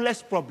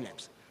complex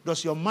problems,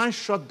 does your mind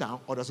shut down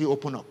or does it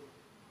open up?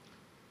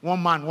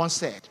 One man once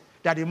said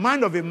that the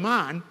mind of a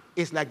man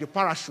is like the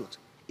parachute.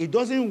 It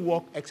doesn't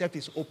work except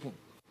it's open.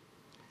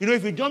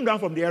 If you jump down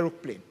from the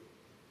aeroplane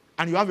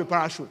and you have a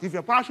parachute, if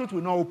your parachute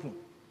will not open,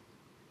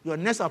 your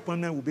next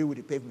appointment will be with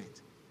the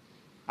pavement.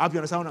 I hope you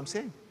understand what I'm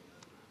saying.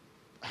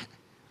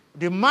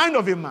 The mind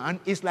of a man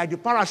is like the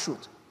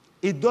parachute.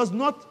 It does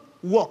not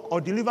work or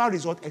deliver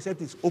result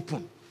except it's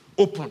open,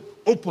 open,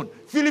 open.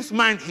 Philip's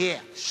mind here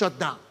shut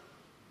down.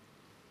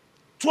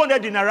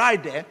 200 denarii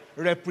there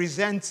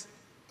represents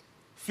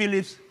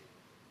Philip's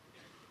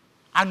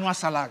annual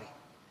salary.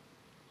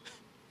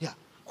 Yeah,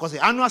 because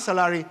the annual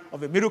salary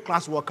of a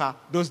middle-class worker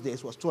those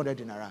days was 200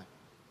 denarii.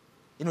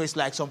 You know, it's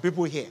like some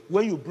people here.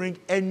 When you bring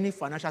any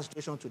financial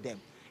situation to them,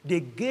 they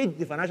gauge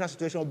the financial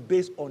situation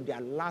based on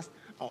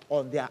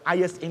their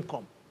highest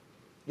income.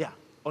 Yeah,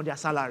 on their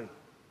salary.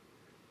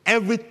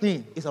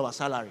 Everything is our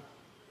salary.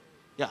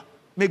 Yeah.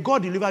 May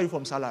God deliver you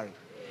from salary. Amen.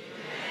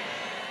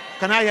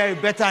 Can I hear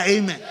a better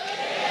amen? Amen.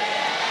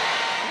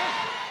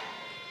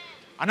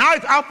 And how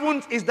it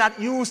happens is that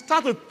you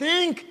start to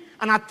think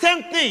and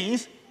attempt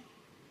things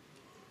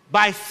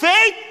by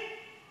faith,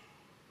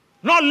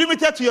 not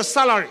limited to your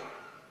salary.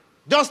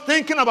 Just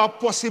thinking about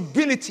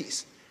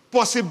possibilities,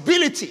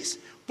 possibilities,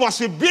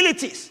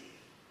 possibilities.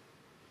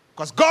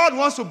 Because God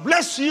wants to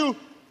bless you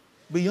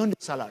beyond the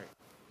salary.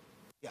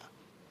 Yeah.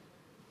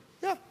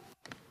 Yeah.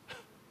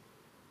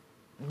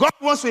 God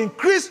wants to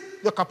increase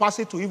your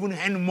capacity to even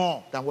earn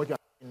more than what you are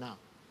doing now.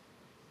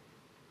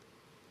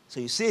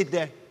 So you see it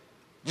there.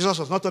 Jesus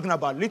was not talking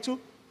about little.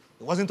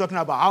 He wasn't talking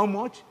about how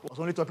much. He was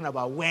only talking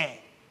about where.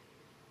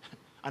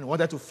 And he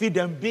wanted to feed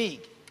them big.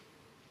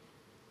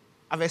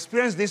 I've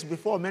experienced this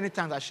before many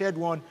times. I shared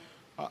one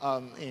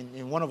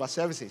in one of our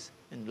services,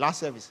 in last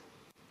service.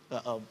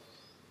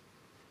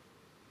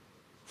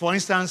 For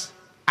instance,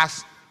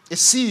 as a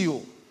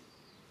CEO,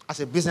 as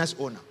a business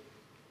owner,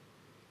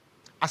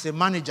 as a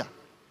manager,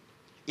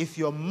 if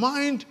your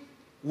mind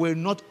will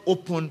not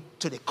open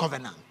to the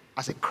covenant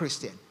as a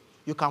Christian,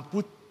 you can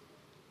put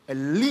a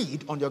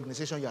lead on the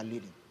organization you are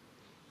leading.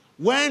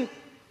 When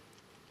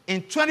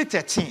in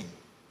 2013,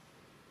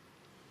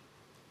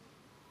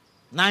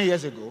 9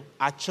 years ago,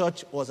 our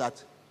church was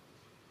at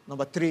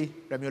number 3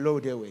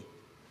 Remio Way,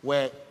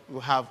 where we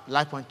have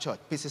Life Point Church,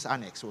 Pieces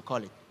Annex, we call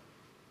it.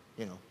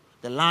 You know,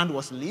 the land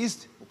was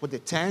leased. We put the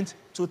tent,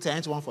 2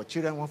 tents, one for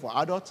children, one for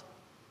adults.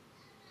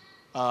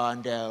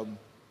 And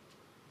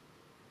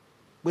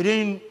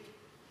within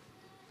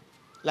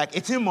like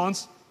 18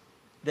 months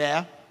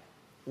there,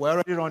 we're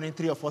already running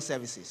 3 or 4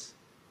 services.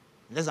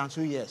 Less than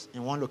 2 years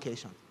in one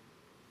location.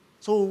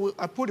 So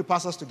I put the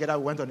pastors together,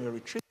 we went on a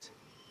retreat.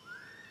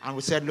 And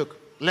we said, look,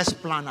 let's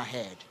plan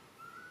ahead.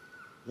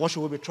 What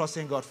should we be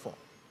trusting God for?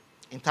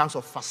 In terms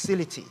of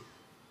facility,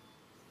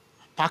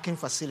 parking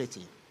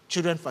facility,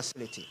 children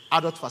facility,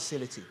 adult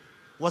facility.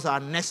 What's our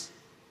next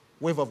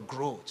wave of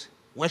growth?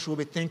 Where should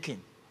we be thinking?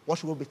 What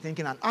should we be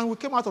thinking? And we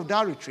came out of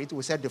that retreat.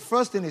 We said the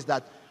first thing is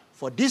that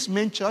for this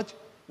main church,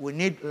 we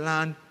need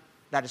land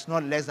that is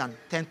not less than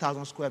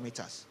 10,000 square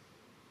meters.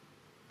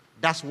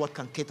 That's what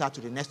can cater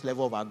to the next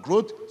level of our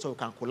growth, so we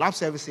can collapse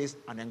services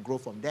and then grow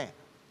from there.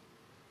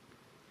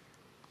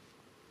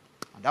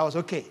 And that was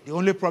okay. The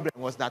only problem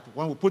was that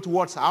when we put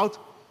words out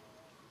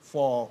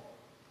for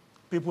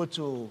people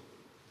to,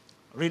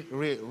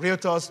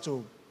 realtors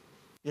to,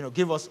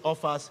 give us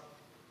offers,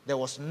 there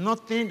was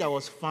nothing that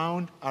was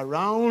found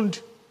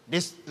around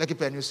this Lekki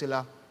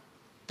Peninsula,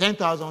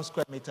 10,000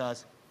 square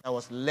meters, that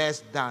was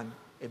less than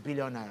R1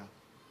 billion.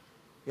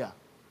 Yeah.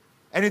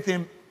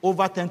 Anything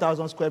over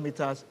 10,000 square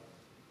meters,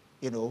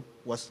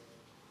 was,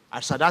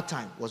 at that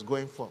time, was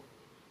going for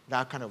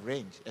that kind of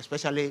range,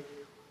 especially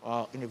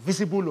in a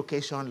visible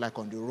location like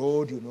on the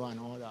road, and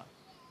all that.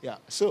 Yeah.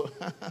 So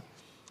I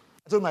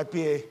told my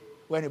PA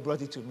when he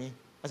brought it to me,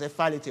 I said,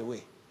 file it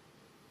away.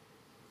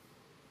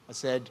 I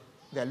said,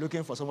 they're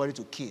looking for somebody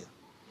to kill.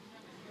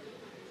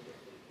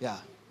 Yeah.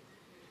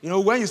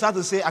 When you start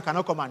to say, I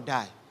cannot come and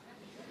die,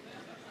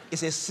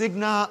 it's a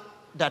signal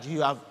that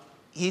you have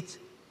hit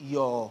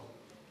your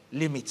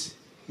limit.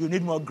 You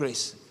need more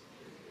grace.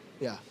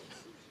 Yeah.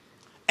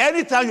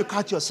 Anytime you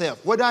catch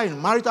yourself, whether in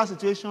marital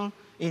situation,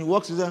 in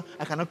work situation,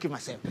 I cannot kill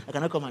myself. I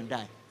cannot come and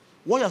die.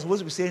 What you're supposed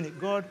to be saying is,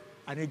 God,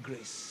 I need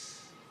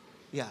grace.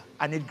 Yeah,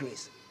 I need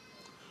grace.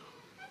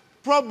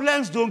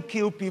 Problems don't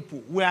kill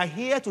people. We are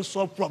here to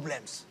solve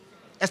problems.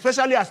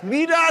 Especially as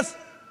leaders,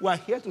 we are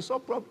here to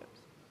solve problems.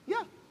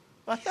 Yeah,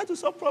 we are here to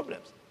solve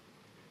problems.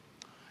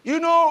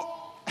 If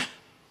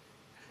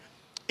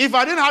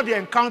I didn't have the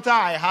encounter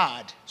I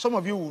had, some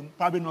of you would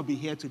probably not be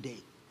here today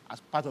as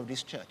part of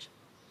this church.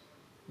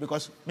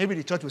 Because maybe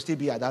the church will still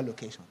be at that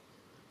location.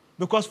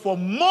 Because for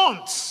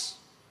months,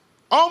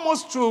 all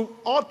through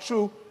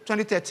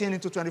 2013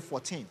 into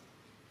 2014,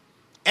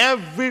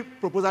 every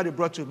proposal they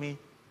brought to me,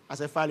 I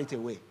said, file it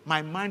away.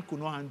 My mind could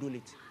not handle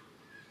it.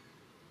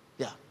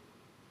 Yeah.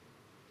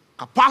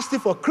 Capacity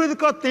for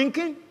critical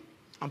thinking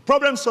and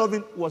problem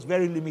solving was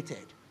very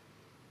limited.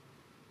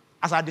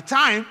 As at the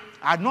time,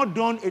 I had not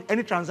done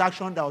any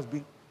transaction that was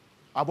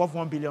above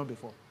 1 billion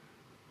before.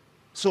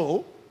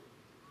 So,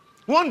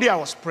 one day I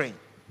was praying,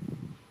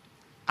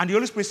 and the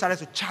Holy Spirit started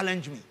to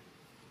challenge me.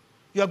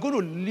 You are going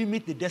to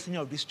limit the destiny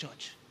of this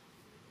church.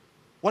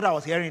 What I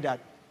was hearing that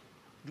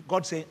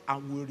God said, I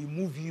will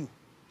remove you.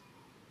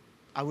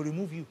 I will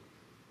remove you.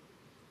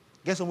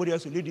 Get somebody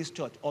else to lead this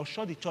church or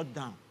shut the church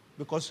down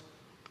Because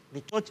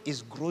the church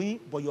is growing,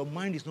 but your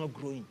mind is not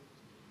growing.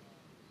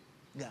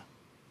 Yeah.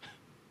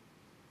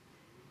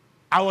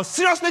 I was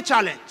seriously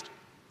challenged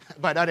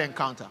by that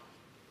encounter.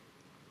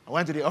 I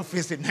went to the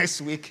office the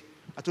next week.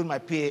 I told my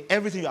PA,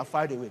 everything you have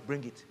filed away,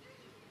 bring it.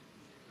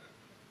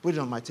 Put it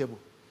on my table.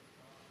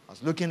 I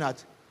was looking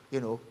at,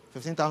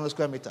 15,000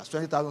 square meters,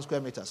 20,000 square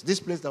meters. This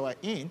place that we're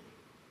in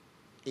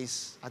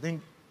is, I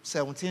think,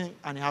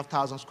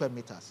 17,500 square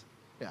meters.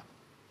 Yeah.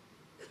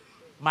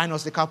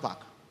 Minus the car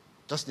park.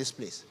 Just this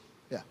place.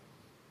 Yeah.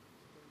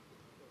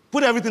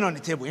 Put everything on the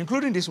table,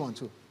 including this one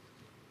too.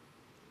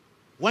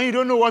 When you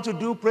don't know what to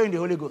do, pray in the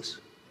Holy Ghost.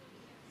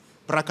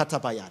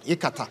 Brakatabayad,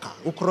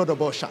 ikataka,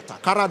 ukrodobo shata,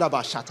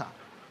 karadaba shata.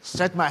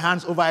 Stretch my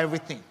hands over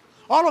everything.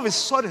 All of a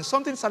sudden,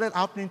 something started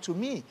happening to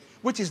me,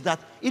 which is that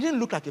it didn't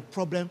look like a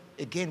problem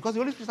again, because the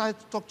Holy Spirit started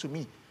to talk to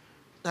me.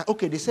 That,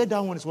 okay, they said that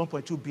one is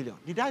 1.2 billion.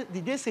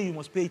 Did they say you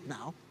must pay it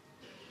now?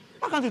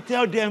 Why can't you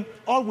tell them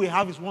all we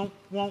have is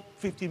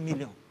 150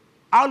 million?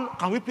 How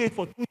can we pay it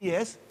for 2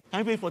 years? Can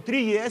we pay it for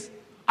 3 years?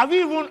 Have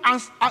you even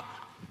answered?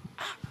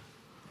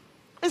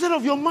 Instead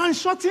of your mind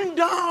shutting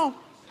down.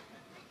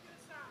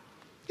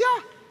 Yeah.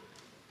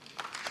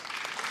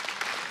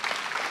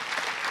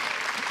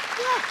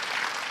 Yeah.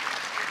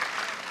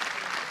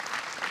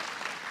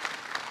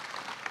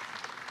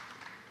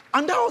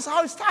 And that was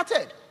how it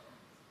started.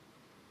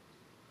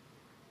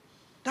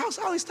 That was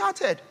how it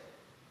started.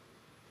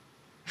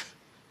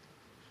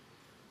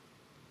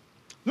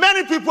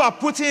 Many people are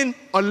putting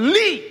a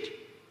lead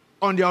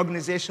on their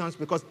organizations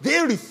because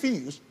they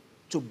refuse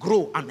to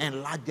grow and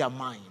enlarge their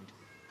mind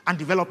and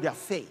develop their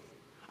faith.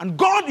 And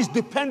God is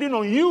depending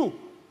on you.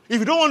 If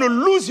you don't want to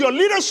lose your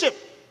leadership,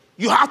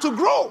 you have to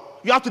grow.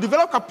 You have to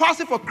develop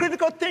capacity for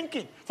critical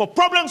thinking, for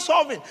problem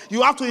solving.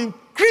 You have to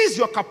increase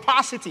your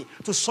capacity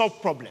to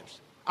solve problems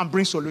and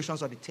bring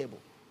solutions on the table.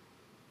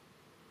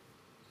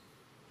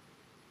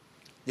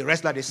 The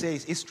rest that they say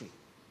is history.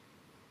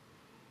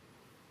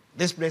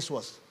 This place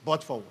was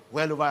bought for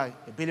well over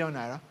 £1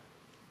 billion.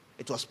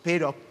 It was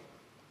paid up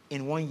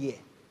in 1 year.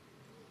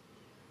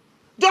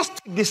 Just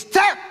take the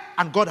step,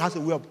 and God has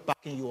a way of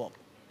backing you up.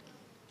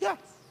 Yeah. It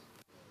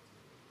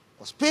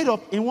was paid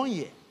up in 1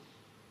 year.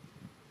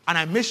 And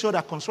I made sure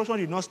that construction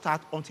did not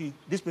start until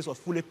this place was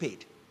fully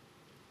paid.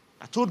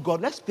 I told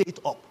God, let's pay it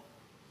up,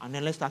 and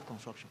then let's start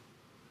construction.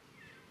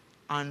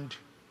 And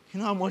you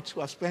know how much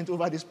we have spent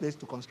over this place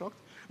to construct?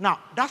 Now,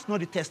 that's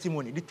not the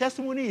testimony. The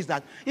testimony is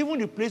that even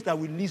the place that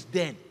we leased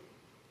then,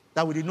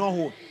 that we did not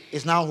own,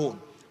 is now owned.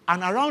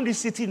 And around this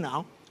city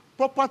now,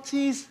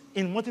 properties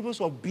in multiples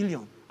of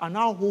billions are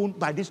now owned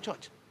by this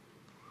church.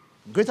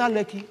 Greater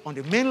Lekki, on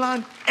the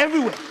mainland,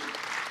 everywhere.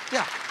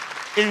 Yeah.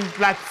 In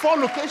like 4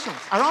 locations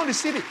around the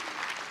city.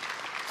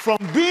 From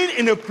being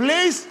in a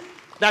place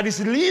that is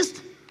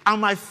leased,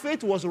 and my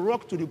faith was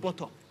rocked to the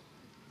bottom.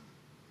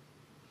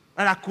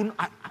 And I couldn't...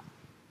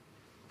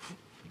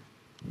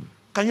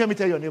 Can you hear me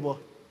tell your neighbor?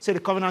 Say the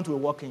covenant will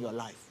work in your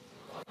life.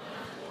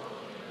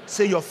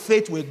 Say your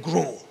faith will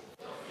grow.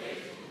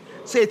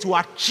 Say it will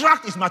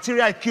attract its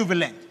material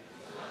equivalent.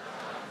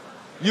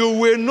 You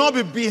will not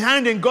be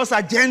behind in God's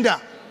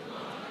agenda.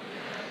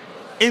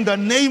 In the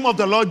name of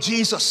the Lord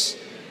Jesus.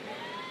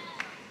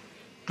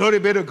 Glory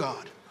be to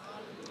God.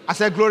 I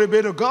said glory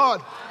be to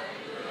God.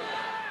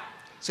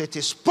 So it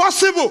is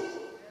possible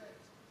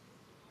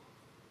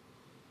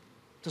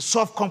to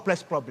solve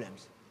complex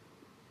problems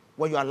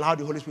when you allow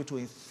the Holy Spirit to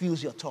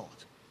infuse your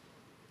thought.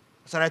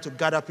 I started to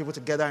gather people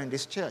together in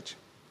this church.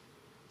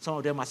 Some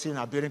of them are sitting in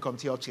our building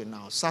committee up till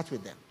now. Sat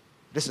with them.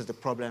 This is the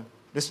problem.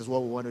 This is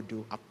what we want to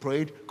do. I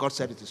prayed. God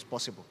said it is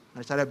possible. And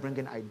I started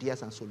bringing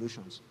ideas and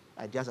solutions.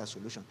 Ideas and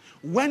solutions.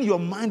 When your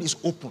mind is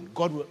open,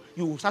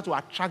 you will start to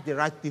attract the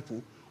right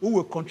people who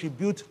will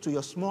contribute to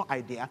your small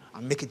idea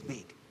and make it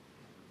big.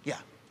 Yeah.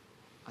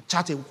 And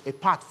chart a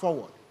path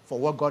forward for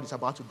what God is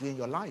about to do in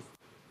your life.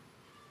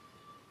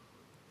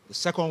 The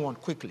second one,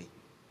 quickly.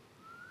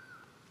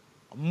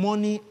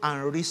 Money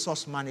and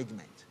resource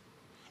management.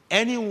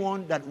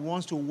 Anyone that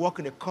wants to work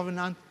in a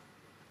covenant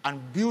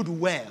and build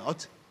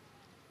wealth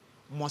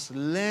must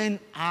learn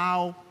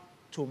how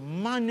to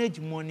manage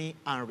money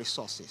and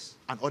resources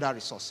and other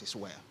resources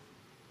well.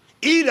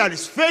 He that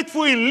is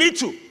faithful in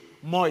little,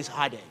 more is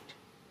hardened.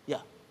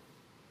 Yeah.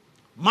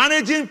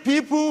 Managing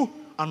people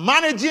and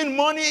managing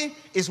money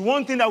is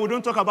one thing that we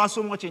don't talk about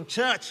so much in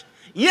church.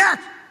 Yet,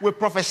 we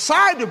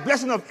prophesy the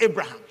blessing of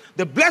Abraham.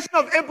 The blessing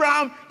of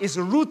Abraham is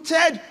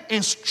rooted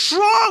in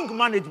strong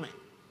management.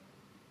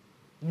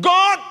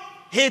 God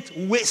hates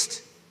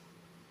waste.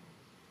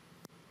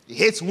 He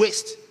hates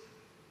waste.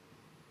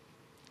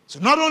 So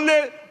not only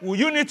will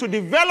you need to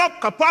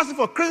develop capacity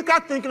for critical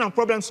thinking and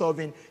problem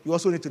solving, you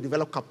also need to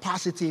develop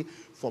capacity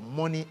for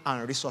money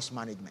and resource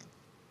management.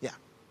 Yeah.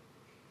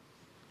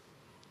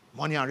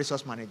 Money and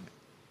resource management.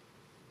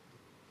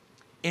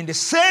 In the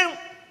same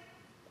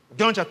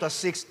John chapter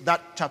 6,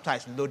 that chapter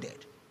is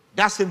loaded.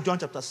 That same John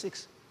chapter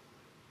 6.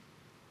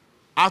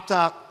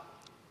 After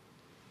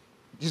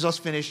Jesus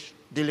finished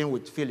dealing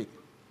with Philip,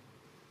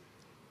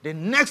 the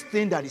next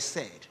thing that he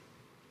said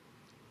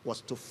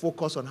was to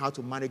focus on how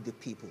to manage the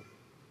people.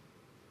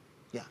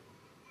 Yeah.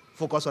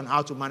 Focus on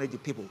how to manage the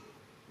people.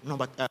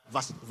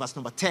 Verse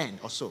number 10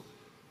 or so.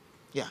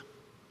 Yeah.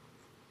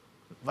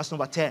 Verse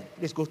number 10.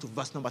 Let's go to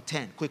verse number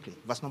 10 quickly.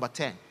 Verse number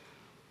 10.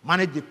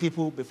 Manage the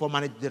people before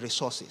manage the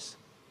resources.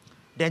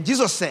 Then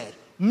Jesus said,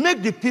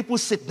 make the people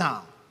sit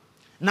down.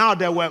 Now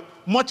there were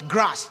much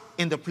grass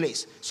in the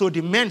place. So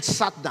the men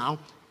sat down,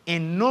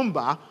 in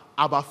number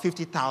about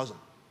 50,000.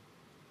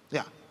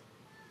 Yeah.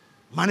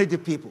 Manage the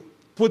people.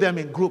 Put them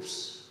in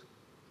groups.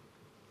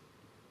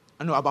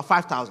 No, about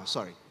 5,000,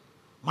 sorry.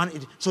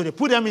 So they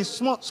put them in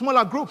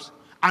smaller groups.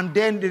 And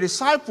then the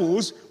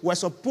disciples were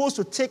supposed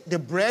to take the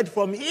bread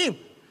from him.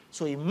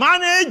 So he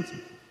managed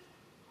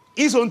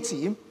his own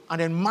team and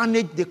then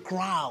managed the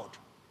crowd.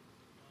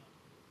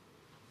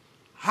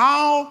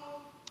 How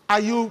are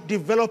you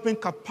developing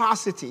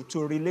capacity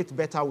to relate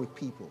better with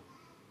people?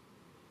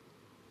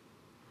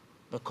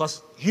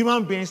 Because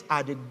human beings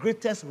are the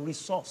greatest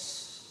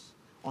resource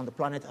on the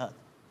planet Earth.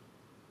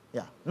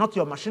 Yeah, not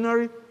your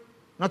machinery,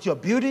 not your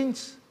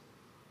buildings.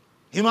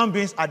 Human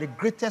beings are the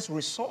greatest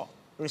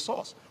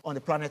resource on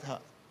the planet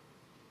Earth.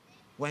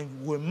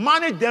 When we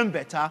manage them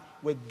better,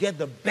 we get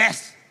the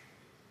best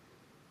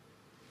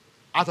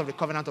out of the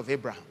covenant of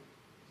Abraham.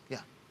 Yeah.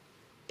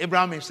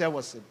 Abraham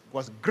himself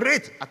was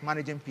great at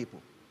managing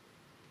people.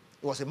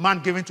 He was a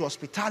man given to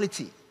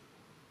hospitality.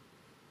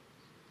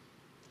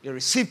 He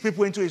received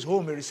people into his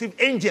home. He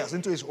received angels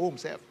into his home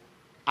himself.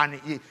 And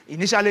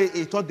initially,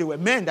 he thought they were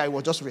men that he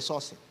was just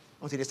resourcing.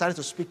 Until they started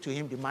to speak to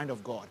him the mind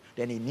of God.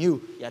 Then he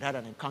knew he had had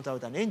an encounter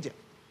with an angel.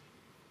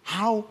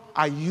 How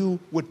are you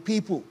with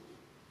people?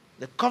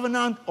 The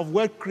covenant of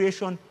world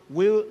creation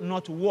will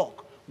not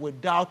work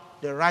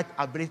without the right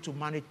ability to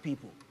manage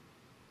people.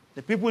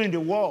 The people in the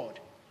world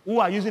who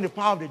are using the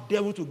power of the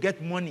devil to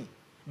get money,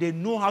 they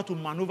know how to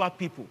maneuver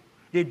people.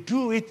 They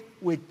do it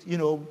with,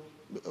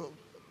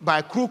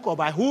 by crook or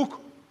by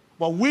hook,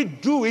 but we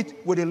do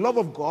it with the love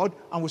of God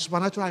and with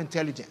supernatural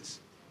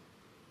intelligence.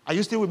 Are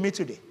you still with me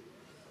today?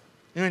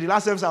 In the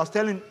last service, I was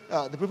telling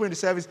the people in the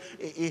service,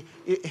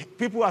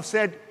 people have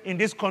said in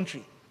this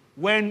country,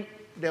 when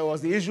there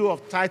was the issue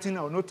of tithing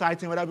or no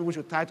tithing, whether people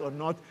should tithe or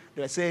not,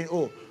 they were saying,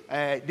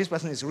 this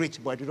person is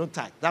rich, but they don't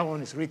tithe. That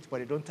one is rich, but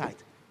they don't tithe.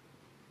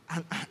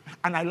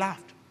 And I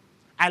laughed.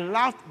 I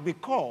laughed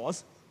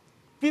because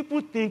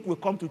people think we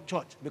come to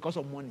church because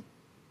of money.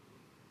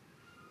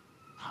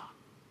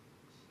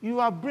 You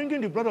are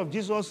bringing the blood of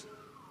Jesus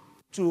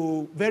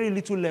to very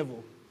little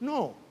level.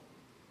 No.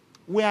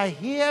 We are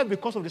here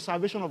because of the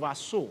salvation of our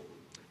soul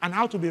and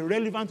how to be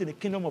relevant in the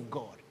kingdom of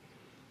God.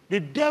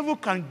 The devil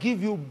can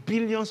give you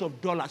billions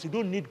of dollars. You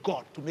don't need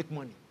God to make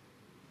money.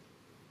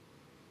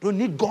 You don't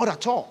need God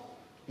at all.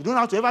 You don't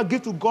have to ever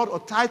give to God or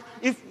tithe.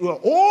 If your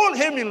whole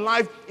aim in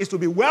life is to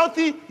be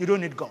wealthy, you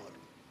don't need God.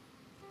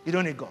 You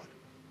don't need God.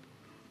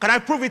 Can I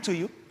prove it to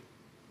you?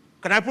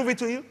 Can I prove it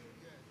to you?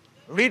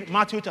 Read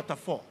Matthew chapter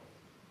 4.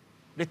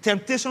 The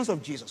temptations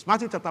of Jesus.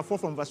 Matthew chapter 4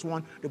 from verse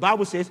 1. The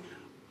Bible says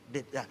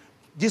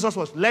Jesus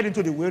was led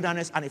into the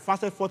wilderness and he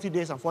fasted 40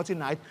 days and 40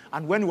 nights.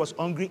 And when he was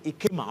hungry, he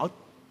came out.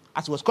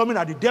 As he was coming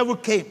out, the devil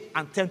came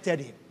and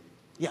tempted him.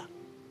 Yeah.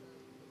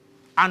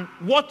 And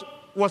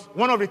what was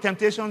one of the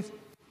temptations?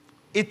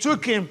 It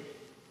took him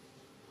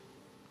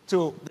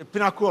to the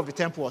pinnacle of the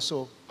temple or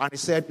so. And he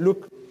said,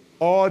 look,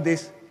 all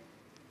this,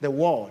 the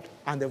world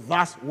and the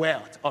vast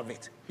wealth of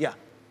it. Yeah.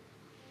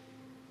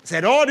 He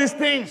said, all these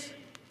things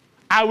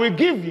I will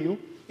give you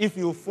if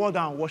you fall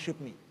down and worship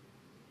me.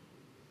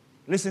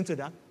 Listen to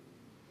that.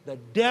 The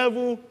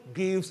devil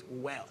gives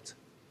wealth.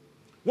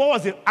 What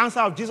was the answer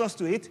of Jesus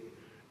to it?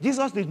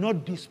 Jesus did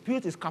not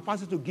dispute his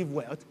capacity to give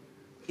wealth.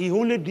 He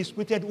only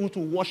disputed who to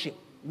worship.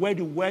 Where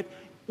the wealth,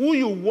 who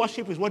you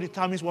worship is what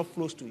determines what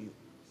flows to you.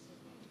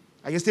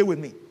 Are you still with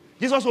me?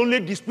 Jesus only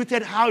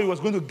disputed how he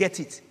was going to get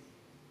it.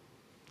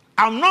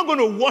 I'm not going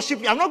to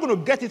worship you. I'm not going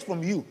to get it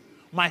from you.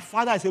 My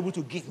Father is able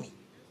to give me.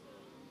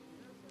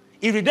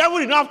 If the devil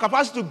did not have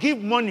capacity to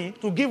give money,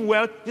 to give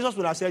wealth, Jesus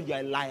would have said, you're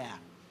a liar.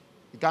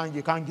 You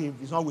can't give.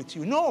 It's not with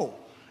you. No.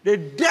 The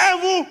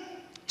devil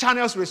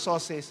channels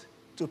resources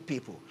to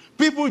people.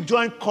 People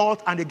join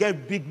cult and they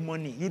get big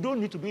money. You don't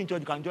need to be in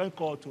church. You can join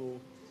cult too.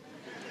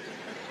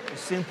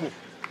 It's simple.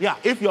 Yeah,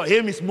 if your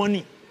aim is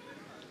money.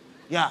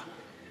 Yeah.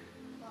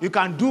 You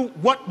can do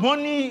what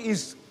money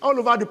is all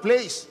over the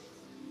place.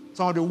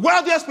 Some of the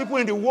wealthiest people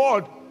in the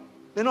world,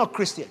 they're not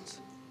Christians.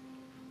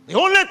 The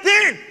only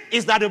thing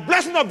is that the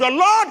blessing of the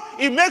Lord,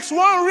 it makes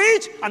one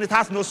rich and it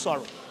has no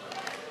sorrow.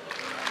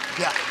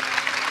 Yeah.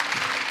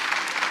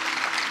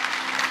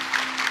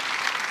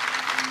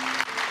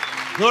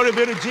 Glory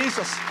be to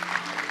Jesus.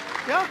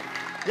 Yeah,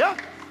 yeah,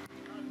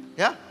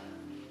 yeah.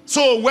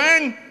 So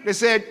when they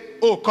said,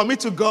 commit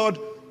to God,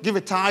 give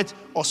a tithe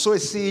or sow a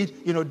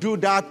seed, do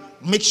that,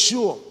 make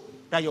sure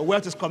that your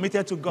wealth is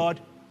committed to God,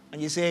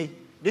 and you say,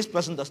 this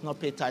person does not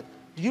pay tithe.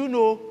 Do you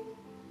know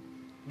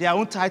their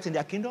own tithe in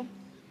their kingdom?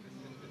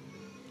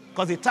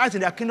 Because the tithe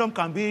in their kingdom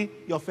can be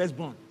your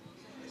firstborn.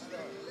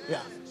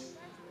 Yeah.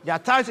 Their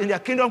tithe in their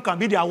kingdom can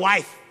be their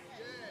wife.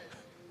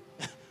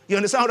 You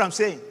understand what I'm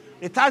saying?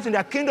 The tithe in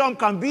their kingdom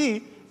can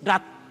be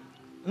that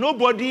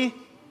nobody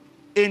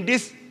in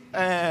this,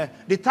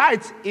 the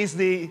tithe is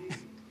the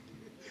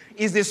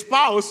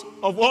spouse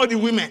of all the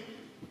women.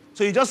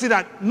 So you just see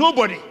that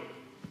nobody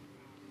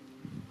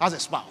has a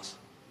spouse.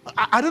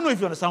 I don't know if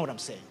you understand what I'm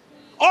saying.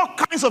 All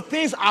kinds of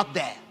things out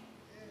there.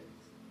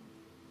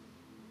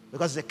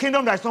 Because it's a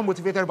kingdom that is not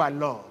motivated by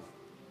love.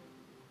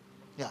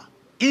 Yeah.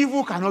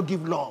 Evil cannot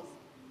give love.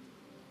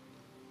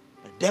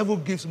 The devil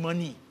gives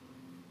money.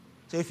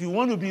 So if you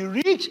want to be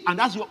rich and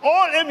that's your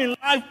all aim in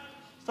life,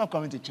 stop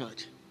coming to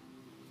church.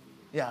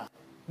 Yeah.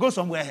 Go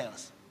somewhere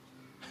else.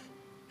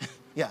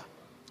 Yeah.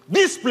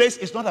 This place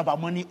is not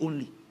about money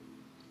only.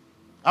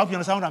 I hope you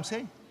understand what I'm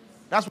saying.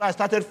 That's why I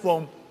started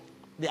from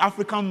the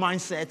African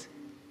mindset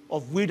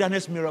of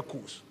wilderness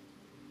miracles.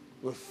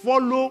 We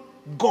follow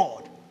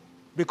God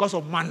because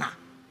of manna.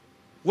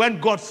 When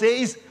God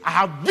says, I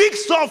have big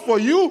stuff for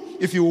you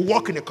if you will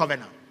walk in the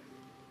covenant.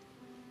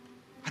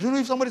 I don't know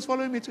if somebody's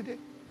following me today.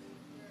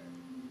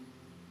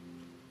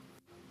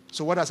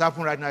 So what has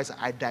happened right now is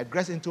I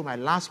digress into my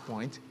last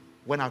point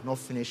when I've not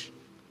finished.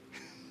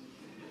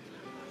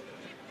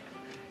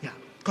 Yeah,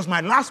 because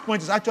my last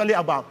point is actually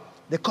about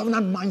the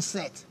covenant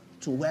mindset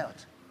to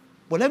wealth.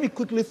 But let me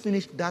quickly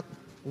finish that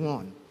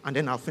one, and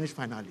then I'll finish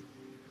finally.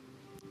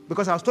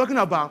 Because I was talking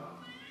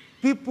about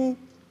people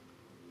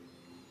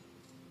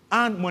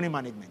and money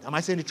management. Am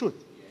I saying the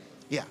truth?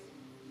 Yeah.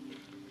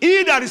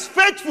 He that is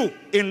faithful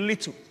in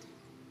little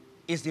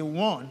is the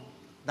one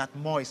that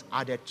more is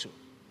added to.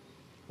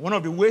 One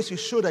of the ways you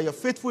show that you're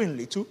faithful in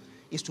little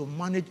is to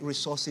manage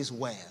resources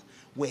well.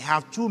 We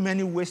have too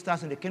many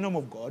wasters in the kingdom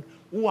of God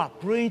who are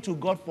praying to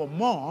God for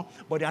more,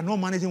 but they are not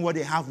managing what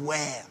they have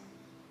well.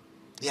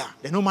 Yeah,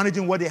 they're not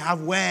managing what they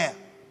have well.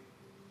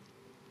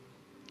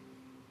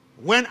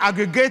 When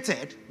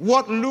aggregated,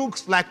 what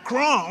looks like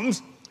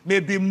crumbs may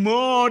be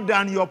more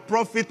than your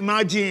profit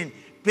margin.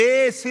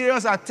 Pay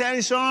serious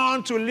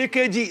attention to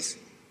leakages.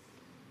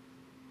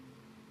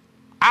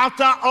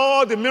 After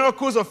all the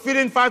miracles of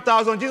feeding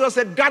 5,000, Jesus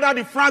said, gather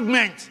the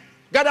fragment,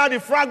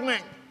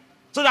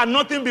 so that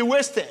nothing be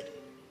wasted.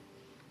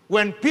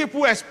 When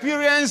people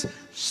experience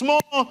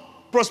small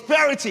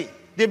prosperity,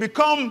 they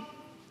become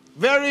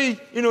very,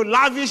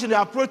 lavish in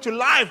their approach to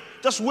life.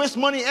 Just waste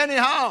money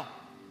anyhow.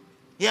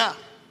 Yeah.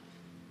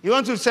 You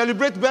want to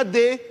celebrate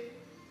birthday,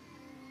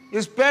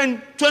 you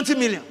spend 20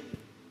 million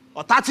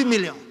or 30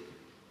 million.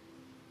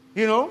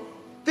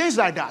 Things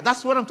like that.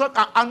 That's what I'm talking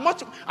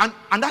about.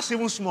 And that's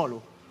even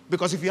small.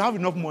 Because if you have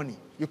enough money,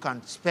 you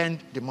can spend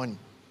the money.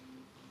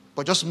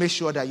 But just make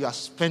sure that you are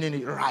spending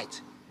it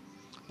right.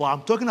 But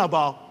I'm talking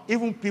about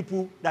even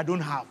people that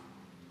don't have.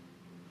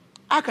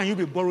 How can you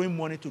be borrowing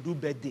money to do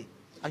birthday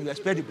and you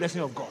expect the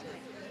blessing of God?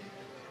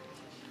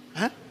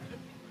 Huh?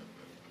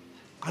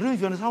 I don't know if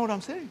you understand what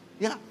I'm saying.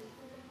 Yeah.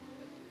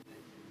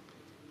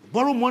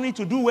 Borrow money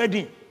to do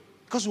wedding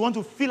because you want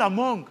to feel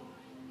among.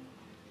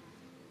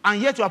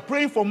 And yet you are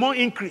praying for more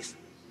increase.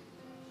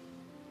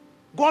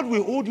 God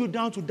will hold you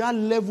down to that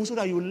level so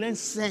that you learn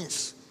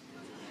sense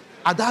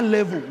at that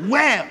level.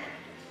 Well,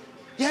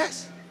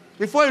 yes,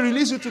 before he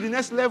releases you to the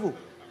next level.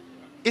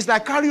 It's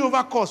like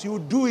carryover course. You will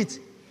do it.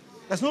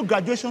 There's no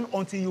graduation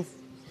until you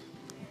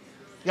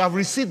have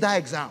received that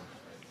exam.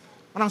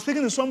 And I'm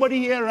speaking to somebody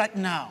here right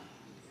now.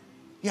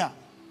 Yeah.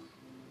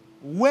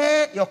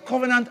 Wear your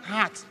covenant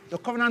hat, your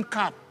covenant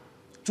cap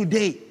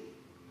today.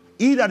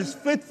 He that is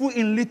faithful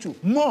in little,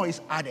 more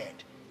is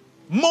added.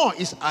 More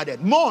is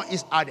added. More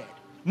is added.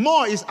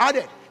 More is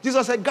added.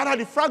 Jesus said, gather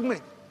the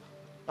fragment.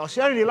 I was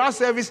sharing in the last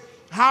service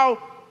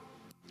how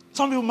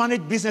some people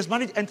manage business,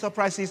 manage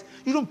enterprises.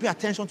 You don't pay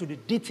attention to the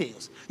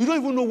details. You don't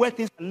even know where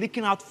things are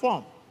leaking out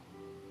from.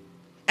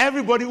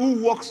 Everybody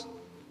who works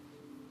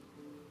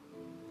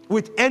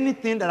with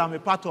anything that I'm a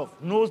part of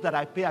knows that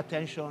I pay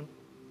attention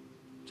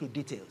to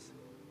details.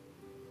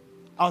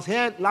 I was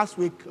here last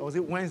week, or was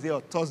it Wednesday or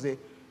Thursday,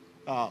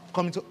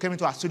 came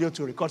into our studio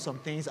to record some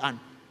things, and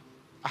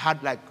I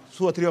had like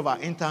 2 or 3 of our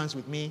interns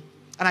with me.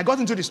 And I got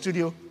into the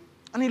studio,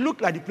 and it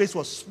looked like the place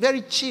was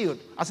very chilled,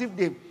 as if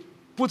they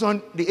put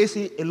on the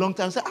AC a long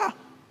time. I said,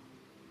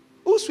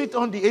 who switched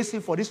on the AC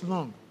for this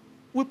long?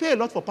 We pay a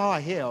lot for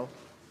power here.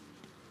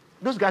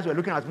 Those guys were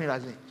looking at me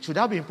like, should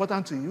that be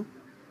important to you?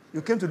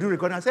 You came to do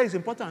recording. I said, it's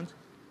important.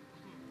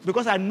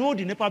 Because I know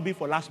the NEPA bill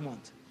for last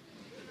month.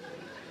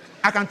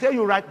 I can tell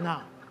you right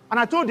now. And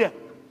I told them,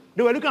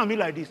 they were looking at me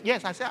like this.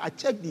 Yes, I said, I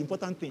checked the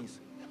important things.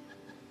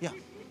 Yeah.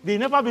 The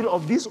NEPA bill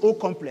of this old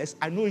complex,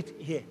 I know it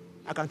here.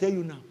 I can tell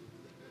you now.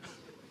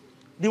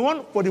 The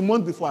one for the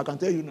month before, I can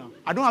tell you now.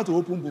 I don't have to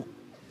open book.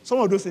 Some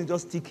of those things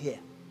just stick here.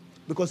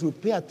 Because we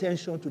pay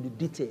attention to the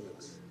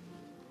details.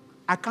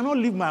 I cannot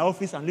leave my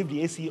office and leave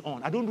the AC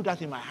on. I don't do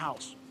that in my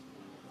house.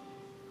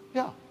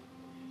 Yeah.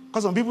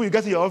 Because some people, you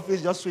get to your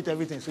office, just switch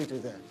everything, switch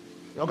it there.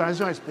 The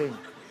organization is paying.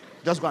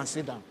 Just go and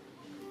sit down.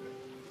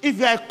 If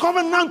you're a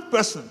covenant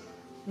person,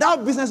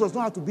 that business does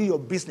not have to be your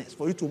business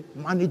for you to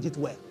manage it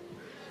well.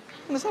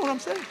 You understand what I'm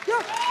saying? Yeah.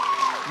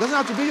 It doesn't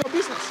have to be your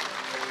business.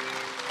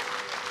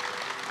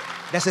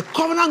 There's a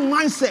covenant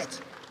mindset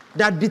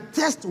that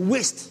detest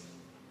waste.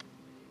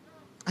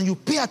 And you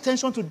pay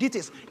attention to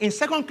details. In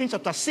 2 Kings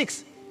chapter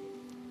 6,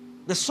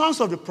 the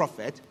sons of the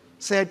prophet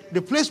said,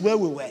 the place where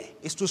we were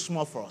is too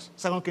small for us.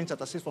 2 Kings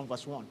chapter 6 from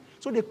verse 1.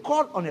 So they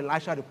called on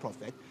Elisha the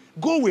prophet,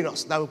 go with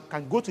us, that we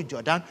can go to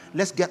Jordan,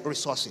 let's get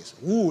resources,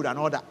 wood and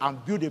all that,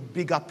 and build a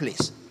bigger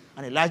place.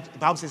 And the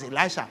Bible says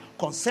Elisha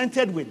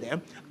consented with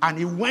them, and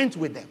he went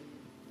with them.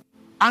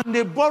 And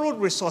they borrowed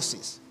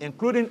resources,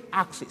 including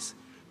axes,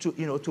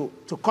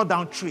 to cut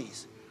down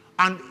trees.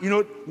 And,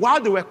 while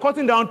they were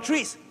cutting down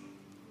trees,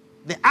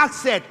 the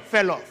axe head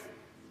fell off.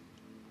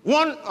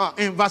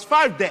 In verse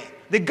 5 there,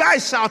 the guy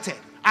shouted,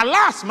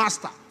 alas,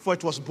 master, for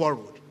it was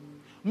borrowed.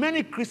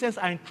 Many Christians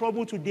are in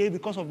trouble today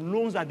because of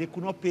loans that they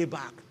could not pay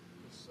back.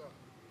 Yes,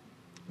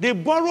 they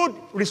borrowed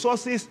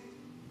resources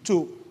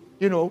to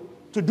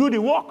do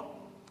the work.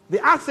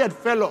 The axe head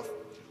fell off.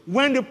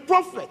 When the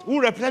prophet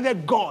who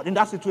represented God in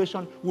that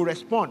situation will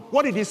respond,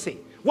 what did he say?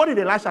 What did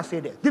Elisha say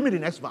there? Give me the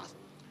next verse.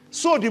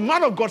 So the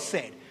man of God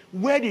said,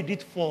 where did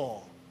it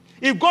fall?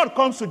 If God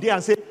comes today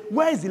and says,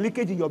 where is the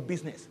leakage in your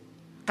business?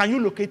 Can you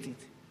locate it?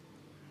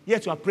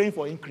 Yet you are praying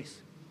for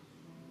increase.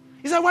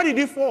 He said, where did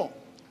it fall?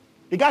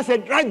 The guy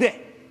said, right there.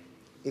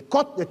 He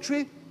cut the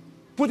tree,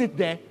 put it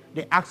there,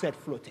 the axe head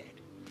floated.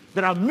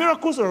 There are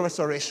miracles of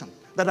restoration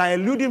that are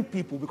eluding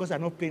people because they're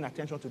not paying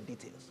attention to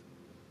details.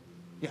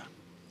 Yeah,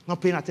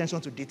 not paying attention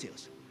to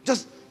details.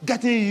 Just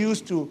getting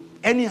used to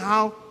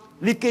anyhow,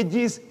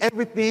 leakages,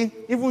 everything.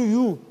 Even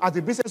you, as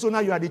a business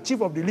owner, you are the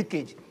chief of the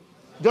leakage.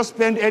 Just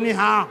spend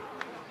anyhow.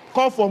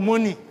 Call for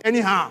money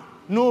anyhow.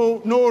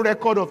 No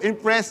record of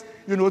interest.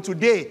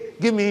 Today,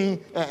 give me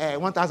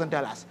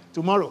 $1,000.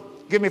 Tomorrow,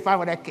 give me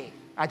 $500K.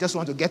 I just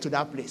want to get to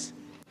that place.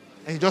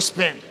 And you just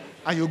spend.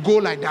 And you go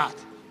like that.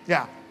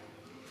 Yeah.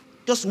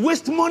 Just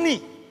waste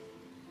money.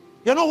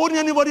 You're not holding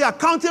anybody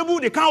accountable.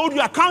 They can't hold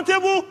you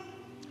accountable.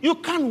 You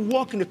can't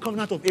walk in the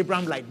covenant of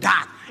Abraham like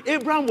that.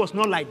 Abraham was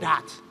not like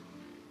that.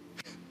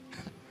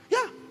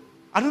 Yeah.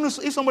 I don't know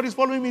if somebody's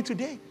following me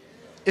today.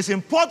 It's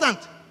important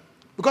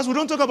because we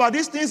don't talk about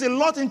these things a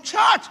lot in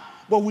church,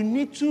 but we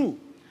need to,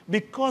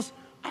 because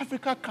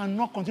Africa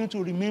cannot continue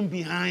to remain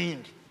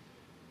behind.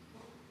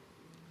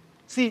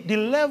 See, the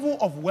level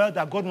of wealth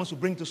that God wants to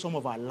bring to some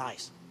of our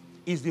lives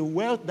is the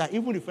wealth that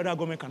even the federal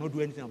government cannot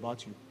do anything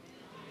about you.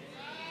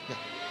 Yeah.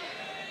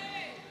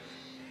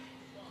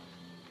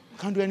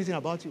 Can't do anything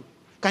about you.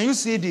 Can you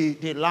see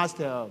the last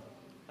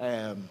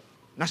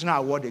national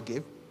award they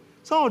gave?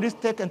 Some of these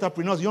tech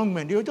entrepreneurs, young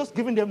men, they were just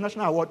giving them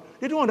national award.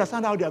 They don't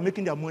understand how they are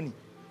making their money.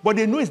 But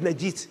they know it's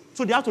legit.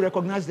 So they have to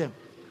recognize them.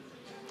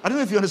 I don't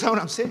know if you understand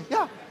what I'm saying.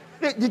 Yeah.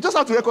 They just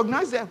have to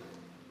recognize them.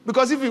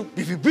 Because if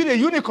you build a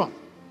unicorn,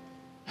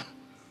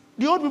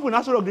 the old people in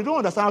Aso Rock, they don't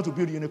understand how to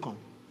build a unicorn.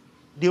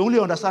 They only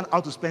understand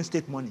how to spend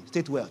state money,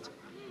 state wealth.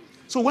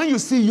 So when you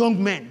see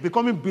young men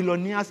becoming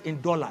billionaires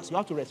in dollars, you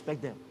have to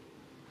respect them.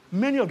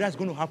 Many of that is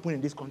going to happen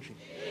in this country.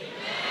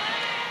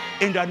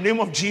 In the name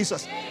of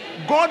Jesus.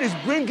 God is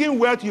bringing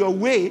wealth your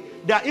way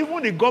that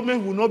even the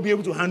government will not be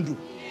able to handle.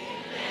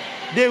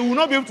 They will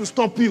not be able to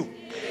stop you.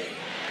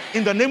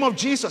 In the name of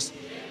Jesus.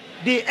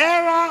 The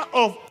era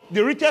of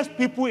the richest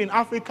people in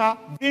Africa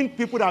being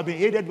people that have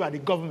been aided by the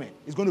government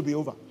is going to be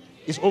over.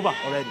 It's over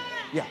already.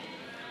 Yeah.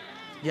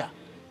 Yeah.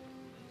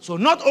 So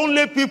not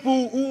only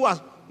people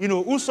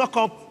who suck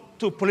up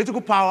to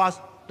political powers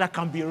that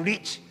can be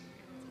rich.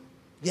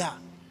 Yeah.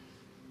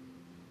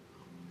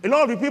 A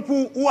lot of the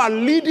people who are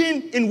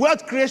leading in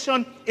wealth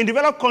creation in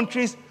developed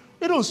countries,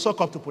 they don't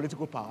suck up to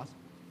political powers.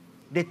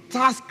 They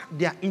task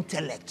their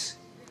intellect,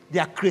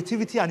 their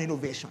creativity and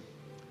innovation.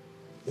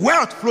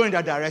 Wealth flow in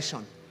that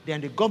direction.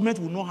 Then the government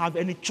will not have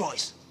any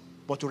choice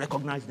but to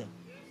recognize them.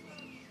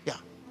 Yeah.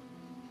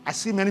 I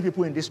see many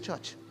people in this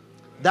church.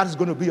 That is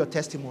going to be your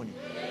testimony.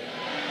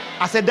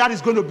 I said that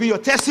is going to be your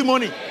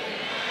testimony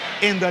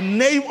in the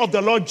name of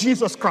the Lord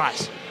Jesus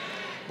Christ.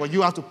 But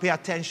you have to pay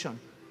attention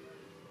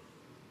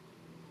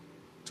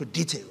to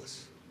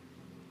details.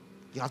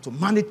 You have to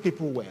manage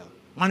people well,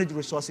 manage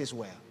resources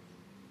well.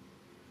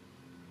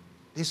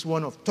 This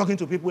one of talking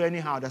to people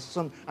anyhow, that's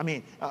some,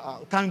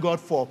 thank God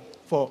for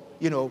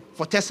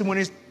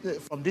testimonies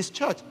from this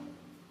church.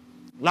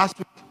 Last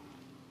week,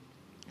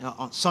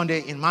 on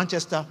Sunday in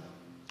Manchester,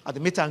 at the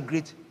meet and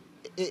greet,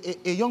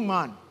 a young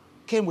man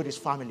came with his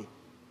family.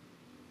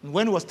 And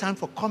when it was time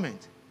for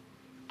comment,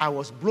 I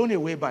was blown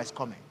away by his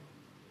comment.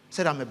 He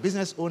said, I'm a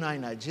business owner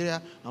in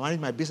Nigeria. I manage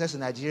my business in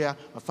Nigeria.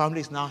 My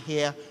family is now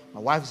here. My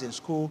wife is in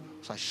school,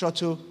 so I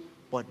shuttle.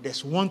 But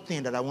there's one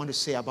thing that I want to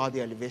say about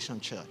the Elevation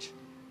Church.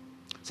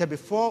 He said,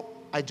 before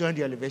I joined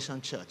the Elevation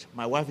Church,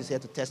 my wife is here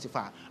to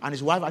testify. And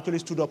his wife actually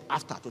stood up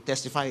after to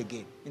testify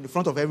again in the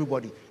front of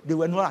everybody. They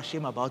were not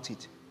ashamed about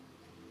it.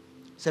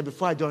 He said,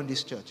 before I joined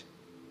this church,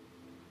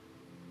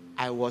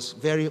 I was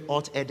very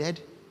hot-headed.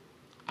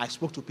 I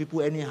spoke to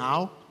people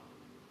anyhow.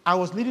 I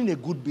was leading a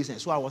good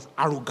business, so I was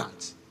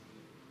arrogant.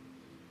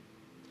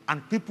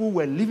 And people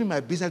were leaving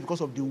my business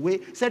because of the way.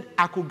 He said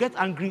I could get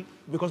angry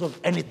because of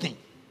anything.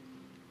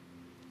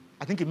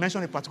 I think he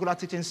mentioned a particular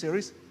teaching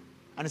series.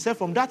 And he said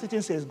from that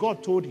teaching series,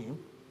 God told him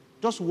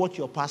Just watch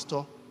your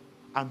pastor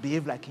and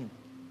behave like him.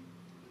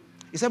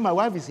 He said, my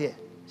wife is here.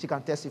 She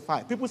can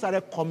testify. People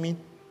started coming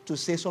to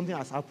say something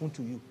has happened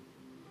to you.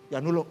 You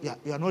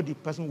are not the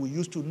person we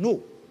used to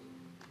know.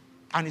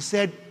 And he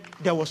said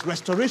there was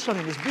restoration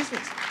in his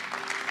business.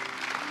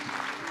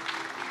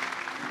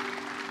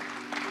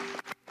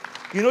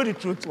 You know, the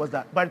truth was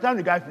that by the time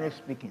the guy finished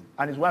speaking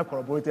and his wife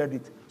corroborated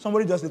it,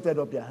 somebody just lifted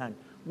up their hand.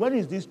 When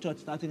is this church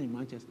starting in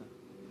Manchester?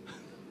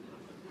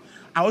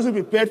 I wasn't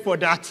prepared for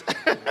that.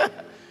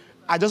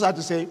 I just had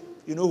to say,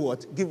 you know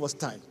what? Give us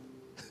time.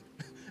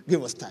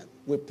 Give us time.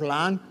 We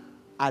plan,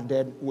 and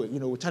then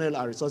we channel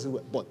our resources,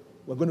 but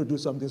we're going to do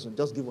something soon.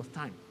 Just give us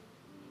time.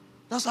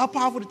 That's how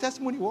powerful the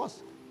testimony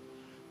was.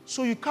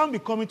 So you can't be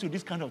coming to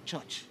this kind of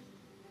church.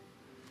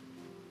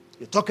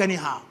 You talk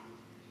anyhow.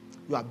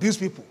 You abuse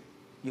people.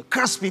 You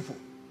curse people.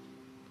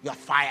 You are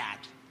fired.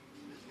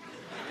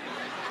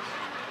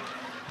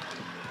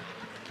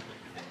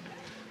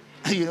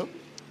 You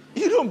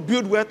don't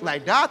build wealth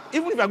like that.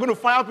 Even if you're going to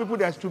fire people,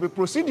 there should be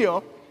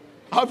procedure.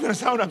 I hope you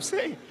understand what I'm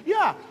saying.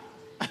 Yeah.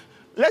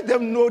 Let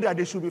them know that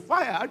they should be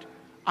fired,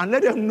 and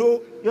let them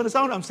know, you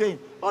understand what I'm saying?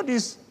 All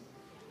this,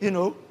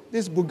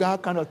 this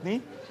buga kind of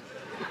thing,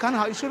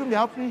 it shouldn't be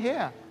happening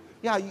here.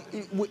 Yeah,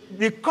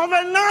 the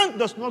covenant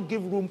does not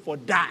give room for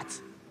that.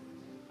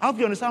 I hope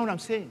you understand what I'm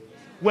saying.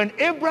 When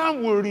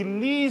Abraham will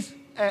release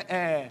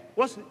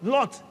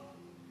Lot,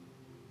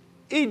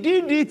 he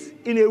did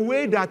it in a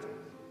way that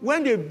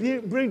when they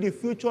bring the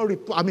future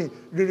report,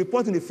 the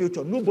report in the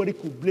future, nobody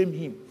could blame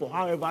him for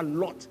however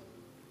Lot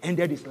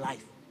ended his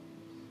life.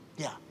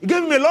 Yeah. He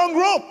gave him a long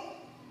rope.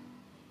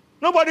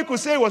 Nobody could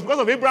say it was because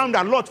of Abraham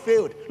that Lot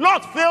failed.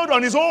 Lot failed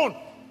on his own.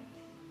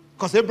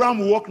 Because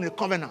Abraham walked in a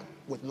covenant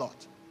with Lot.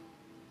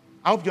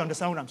 I hope you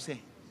understand what I'm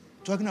saying.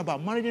 Talking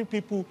about managing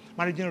people,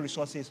 managing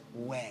resources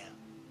well.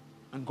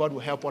 And God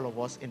will help all of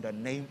us in the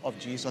name of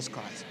Jesus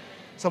Christ.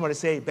 Somebody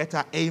say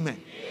better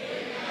amen.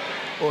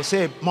 Or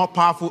say more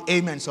powerful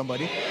amen,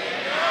 somebody.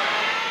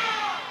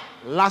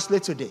 Lastly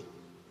today,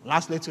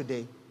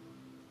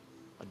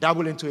 I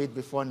dabbled into it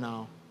before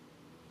now.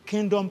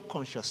 Kingdom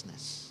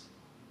consciousness.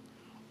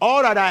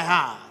 All that I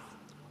have,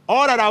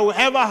 all that I will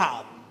ever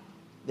have,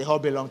 they all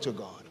belong to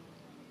God.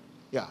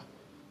 Yeah.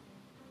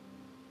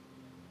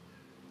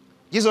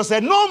 Jesus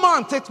said, no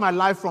man takes my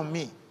life from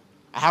me.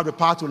 I have the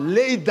power to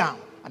lay it down,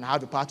 and I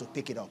have the power to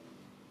pick it up.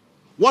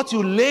 What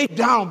you lay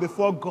down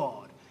before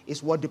God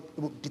is what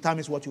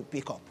determines what you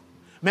pick up.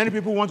 Many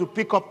people want to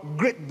pick up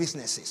great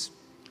businesses,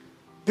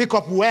 pick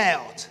up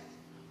wealth,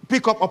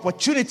 pick up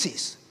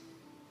opportunities.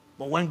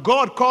 But when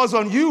God calls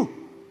on you,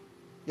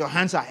 your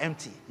hands are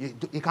empty.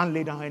 You can't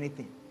lay down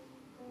anything.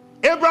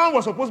 Abraham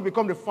was supposed to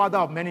become the father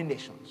of many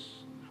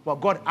nations, but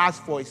God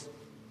asked for his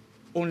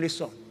only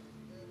son,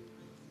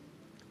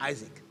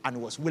 Isaac,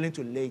 and was willing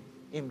to lay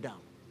him down.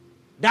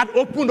 That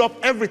opened up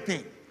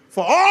everything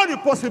for all the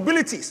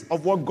possibilities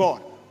of what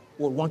God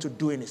would want to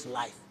do in his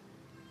life.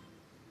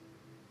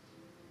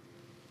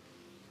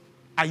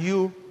 Are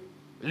you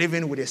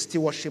living with a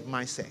stewardship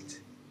mindset?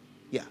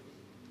 Yeah.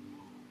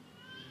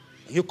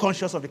 Are you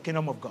conscious of the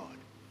kingdom of God?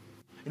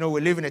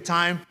 We live in a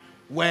time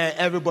where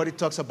everybody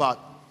talks about,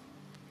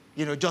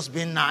 just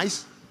being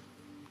nice,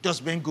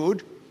 just being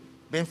good,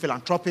 being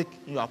philanthropic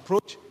in your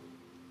approach,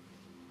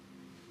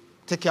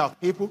 take care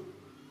of people.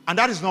 And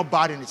that is not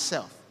bad in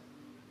itself.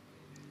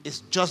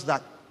 It's just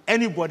that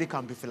anybody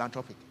can be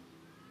philanthropic.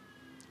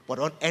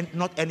 But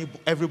not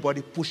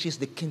everybody pushes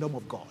the kingdom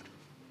of God.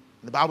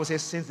 The Bible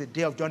says since the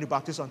day of John the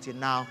Baptist until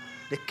now,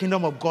 the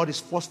kingdom of God is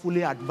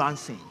forcefully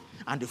advancing,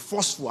 and the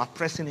forceful are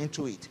pressing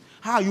into it.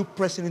 How are you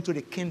pressing into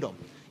the kingdom?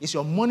 Is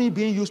your money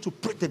being used to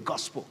preach the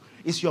gospel?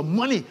 Is your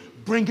money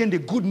bringing the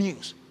good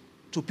news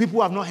to people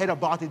who have not heard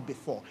about it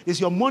before? Is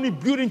your money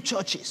building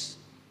churches?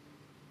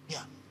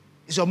 Yeah.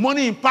 Is your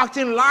money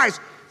impacting lives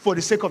for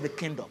the sake of the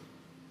kingdom?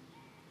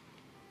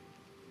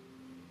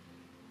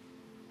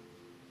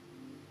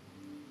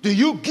 Do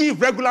you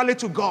give regularly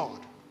to God?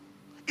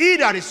 He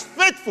that is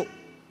faithful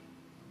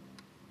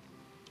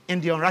in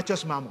the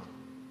unrighteous mammon.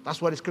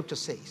 That's what the scripture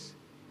says.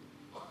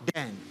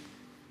 Then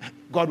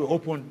God will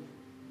open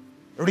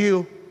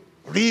real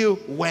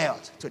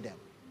wealth to them.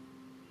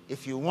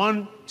 If you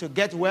want to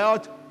get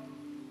wealth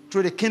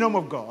through the kingdom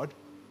of God,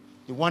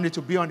 you want it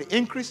to be on the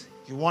increase,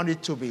 you want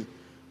it to be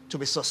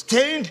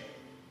sustained,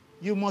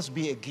 you must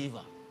be a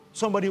giver.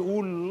 Somebody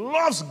who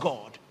loves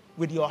God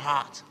with your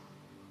heart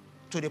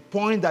to the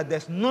point that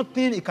there's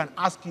nothing he can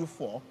ask you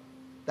for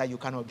that you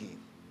cannot give.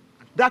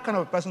 That kind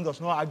of a person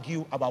does not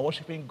argue about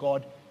worshiping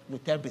God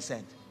with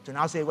 10%. To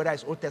now say whether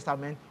it's Old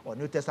Testament or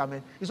New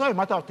Testament, it's not a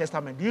matter of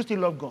testament. Do you still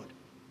love God?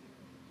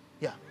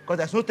 Yeah, because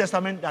there's no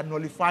testament that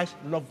nullifies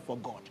love for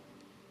God.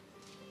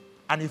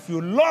 And if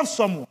you love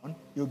someone,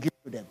 you give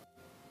to them.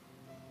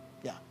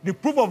 Yeah, the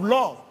proof of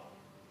love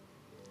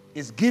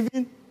is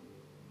giving,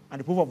 and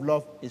the proof of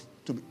love is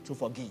to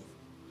forgive.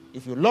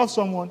 If you love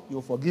someone, you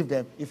will forgive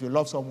them. If you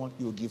love someone,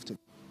 you will give to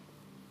them.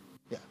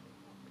 Yeah.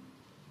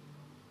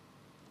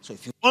 So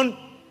if you want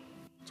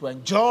to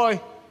enjoy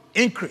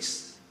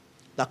increase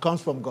that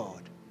comes from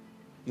God,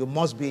 You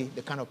must be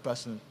the kind of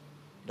person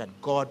that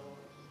God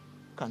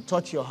can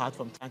touch your heart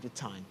from time to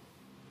time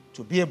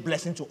to be a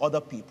blessing to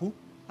other people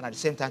and at the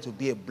same time to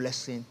be a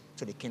blessing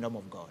to the kingdom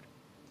of God.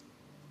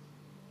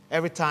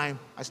 Every time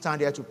I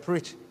stand here to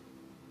preach,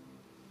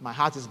 my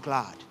heart is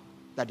glad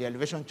that the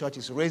Elevation Church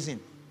is raising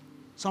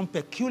some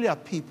peculiar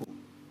people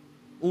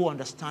who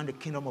understand the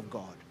kingdom of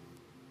God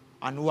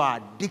and who are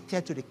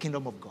addicted to the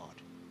kingdom of God.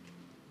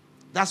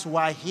 That's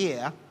why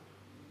here,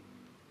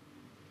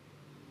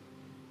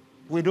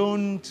 we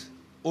don't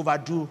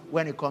overdo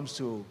when it comes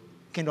to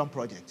kingdom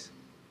projects.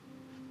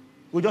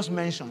 We just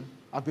mention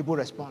and people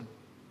respond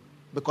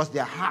because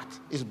their heart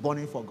is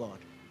burning for God.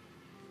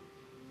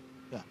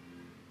 Yeah.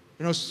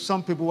 You know,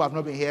 some people who have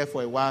not been here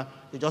for a while,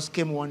 they just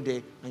came one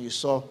day and you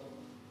saw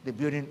the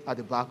building at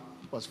the back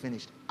was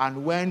finished.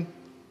 And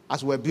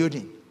as we're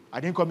building, I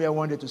didn't come here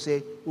one day to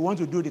say, we want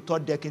to do the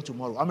third decking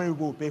tomorrow. How many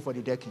people will pay for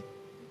the decking?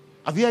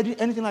 Have you heard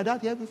anything like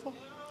that here before?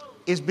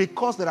 It's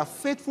because there are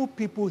faithful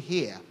people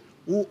here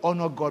who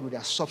honor God with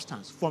their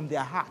substance from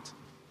their heart.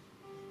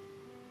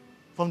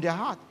 From their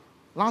heart.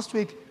 Last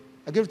week,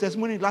 I gave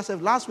testimony.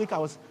 Last week I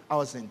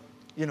was in,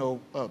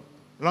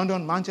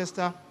 London,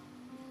 Manchester.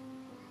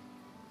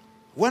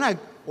 When I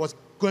was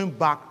going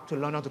back to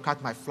London to catch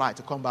my flight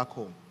to come back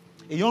home,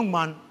 a young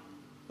man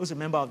who's a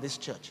member of this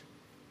church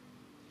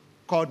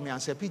called me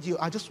and said, PG,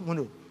 I just want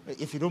to,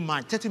 if you don't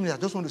mind, 30 minutes,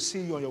 I just want to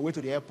see you on your way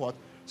to the airport.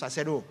 So I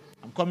said,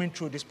 I'm coming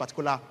through this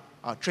particular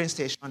train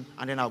station,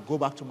 and then I'll go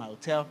back to my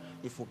hotel.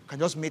 If we can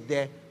just meet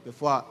there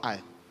before I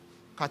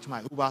catch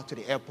my Uber to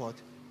the airport,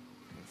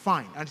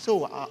 fine. And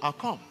so I'll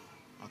come.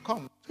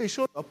 So he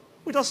showed up.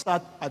 We just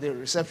sat at the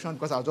reception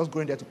because I was just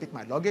going there to pick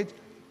my luggage.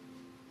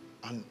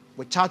 And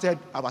we chatted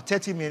about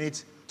 30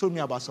 minutes, told me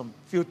about some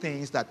few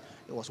things that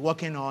he was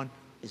working on,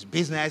 his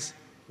business,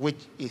 which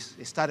it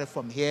started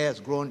from here, it's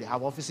grown. They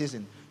have offices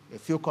in a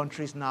few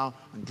countries now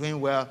and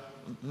doing well.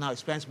 Now he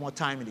spends more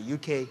time in the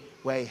UK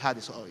where he had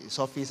his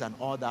office and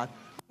all that.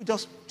 We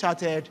just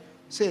chatted,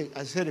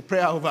 I said a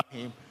prayer over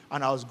him,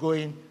 and I was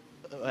going.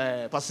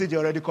 Pastor CJ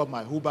already called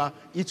my Uber.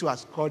 He too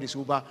has called his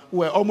Uber. We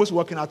were almost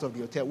walking out of the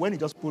hotel when he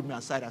just pulled me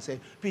aside and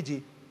said,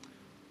 PG,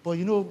 but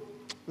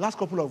last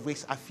couple of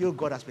weeks, I feel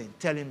God has been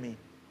telling me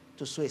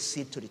to sow a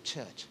seed to the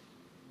church.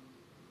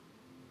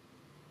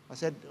 I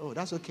said, oh,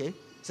 that's okay. He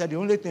said, the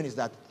only thing is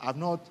that I've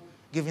not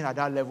given at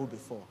that level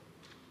before.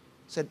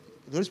 He said,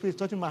 the Holy Spirit is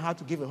touching my heart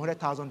to give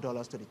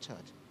 $100,000 to the church.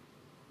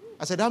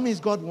 I said, that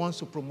means God wants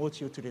to promote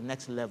you to the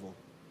next level.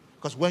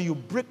 Because when you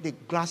break the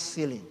glass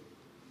ceiling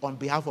on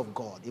behalf of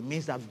God, it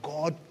means that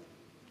God,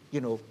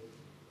 I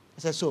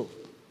said, so.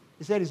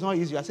 He said, it's not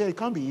easy. I said, it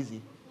can't be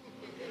easy.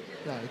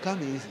 Yeah, it can't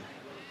be easy.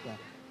 Yeah.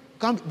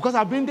 Because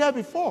I've been there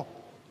before.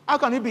 How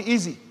can it be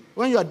easy?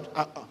 When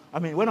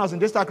when I was in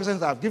Daystar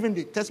Christians, I've given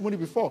the testimony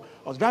before.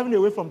 I was driving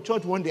away from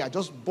church one day. I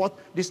just bought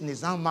this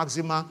Nissan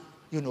Maxima,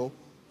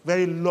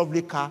 very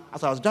lovely car.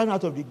 As I was driving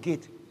out of the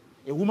gate,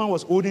 a woman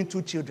was holding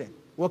 2 children,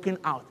 walking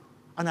out.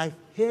 And I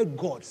heard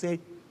God say,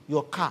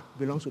 your car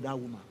belongs to that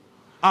woman.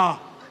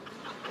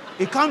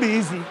 It can't be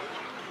easy.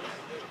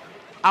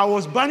 I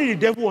was burning the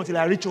devil until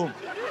I reached home.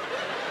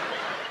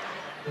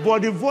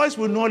 But the voice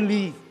will not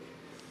leave.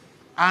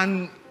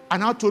 And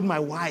I told my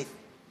wife,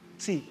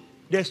 see,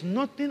 there's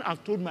nothing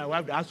I've told my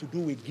wife that has to do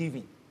with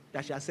giving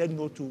that she has said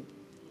no to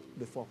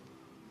before.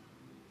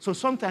 So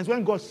sometimes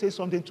when God says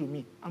something to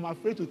me, I'm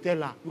afraid to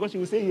tell her because she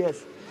will say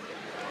yes.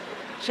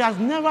 She has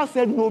never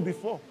said no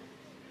before.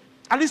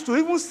 At least to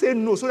even say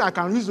no so that I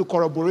can use to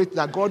corroborate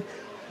that God,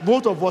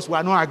 both of us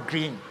were not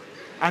agreeing.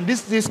 And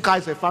this car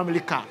is a family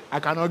car.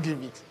 I cannot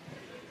give it.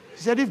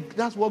 She said, if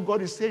that's what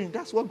God is saying,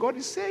 that's what God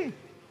is saying.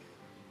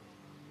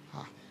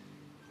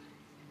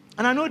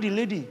 And I know the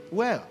lady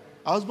well.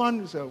 Her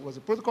husband was a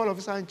protocol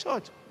officer in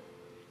church.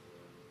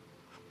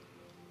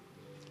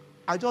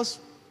 I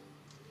just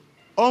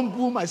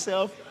humble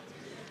myself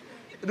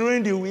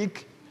during the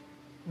week.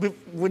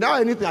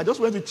 Without anything, I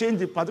just went to change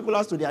the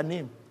particulars to their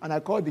name. And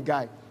I called the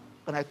guy.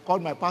 And I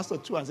called my pastor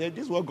too and said,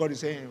 this is what God is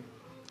saying.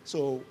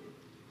 So,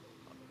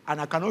 and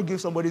I cannot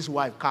give somebody's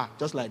wife car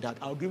just like that.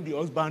 I'll give the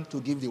husband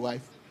to give the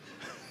wife.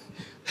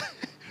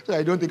 So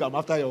I don't think I'm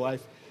after your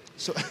wife.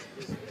 So,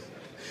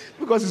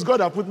 because it's God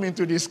that put me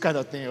into this kind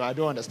of thing. I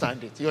don't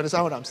understand it. You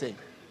understand what I'm saying?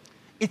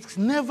 It's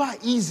never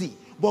easy.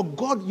 But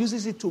God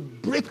uses it to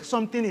break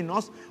something in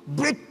us,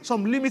 break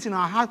some limits in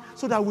our heart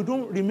so that we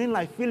don't remain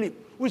like Philip,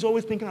 who is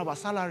always thinking about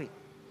salary.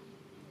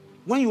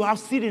 When you have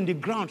seed in the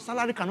ground,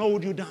 salary cannot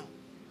hold you down.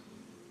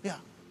 Yeah.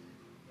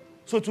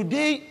 So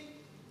today,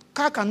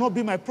 car cannot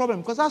be my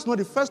problem because that's not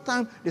the first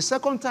time. The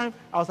second time,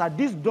 I was at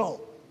this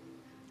door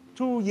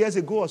 2 years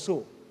ago or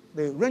so.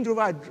 The Range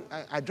Rover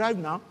I drive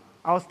now,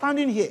 I was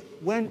standing here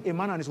when a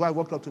man and his wife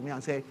walked up to me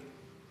and said,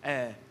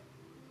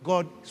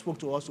 God spoke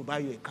to us to buy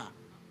you a car.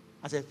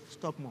 I said,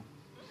 stop, Mom.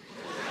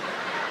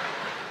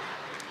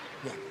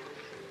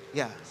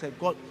 Yeah. I said,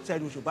 God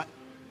said we should buy.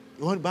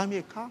 You want to buy me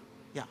a car?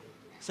 Yeah. I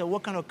said,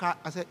 what kind of car?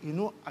 I said,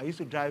 I used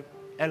to drive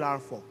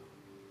LR4,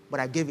 but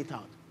I gave it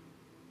out.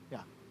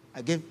 Yeah.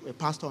 I gave a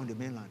pastor on the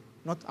mainland,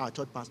 not our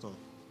church pastor.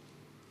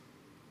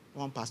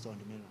 One pastor on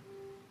the mainland.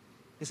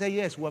 He said,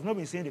 yes, we have not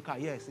been seeing the car.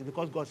 Yes, it's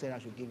because God said I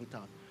should give it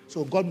out.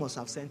 So God must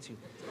have sent you.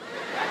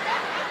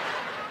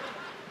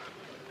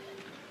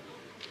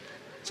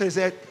 So he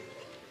said,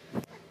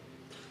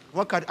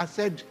 I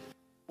said,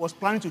 was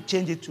planning to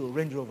change it to a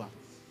Range Rover.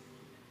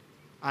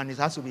 And it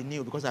has to be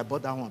new because I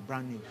bought that one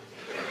brand new.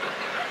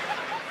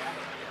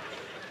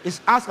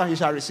 It's ask and you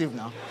shall receive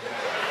now.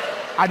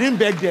 I didn't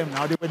beg them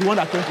now. They were the one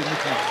that came to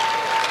meet me.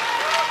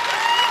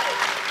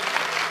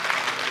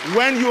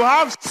 When you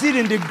have seed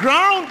in the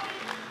ground,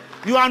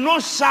 you are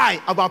not shy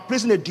about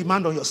placing a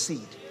demand on your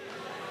seed.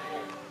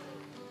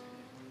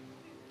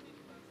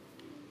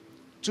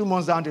 2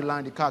 months down the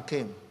line, the car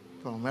came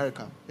from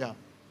America. Yeah.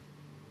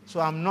 So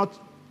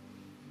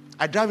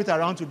I drive it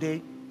around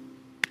today.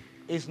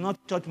 It's not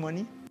church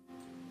money.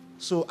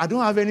 So I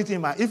don't have anything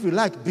in my, if you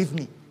like, beef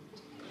me.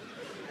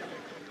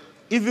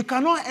 If you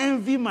cannot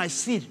envy my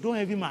seed, don't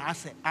envy my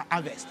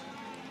harvest.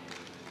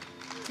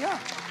 Yeah.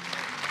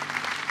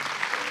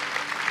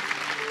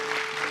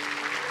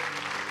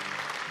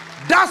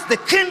 That's the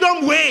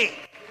kingdom way.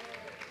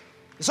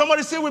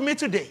 Somebody say with me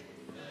today.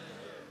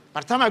 By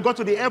the time I got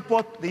to the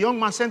airport, the young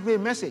man sent me a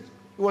message.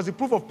 It was a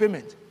proof of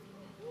payment.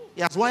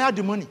 He has wired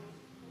the money.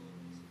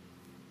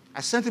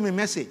 I sent him a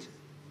message.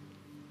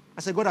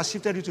 I said, God has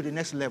shifted you to the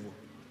next level.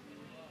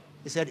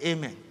 He said,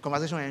 amen.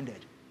 Conversation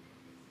ended.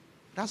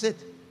 That's it.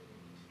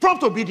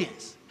 Prompt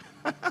obedience.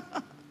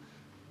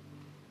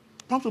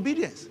 Prompt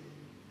obedience.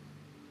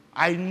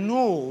 I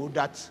know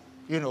that,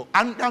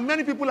 and there are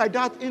many people like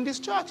that in this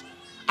church.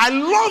 I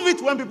love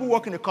it when people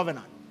walk in the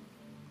covenant.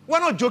 We're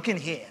not joking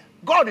here.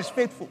 God is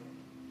faithful.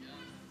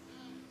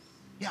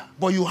 Yeah,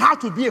 but you have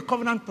to be a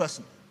covenant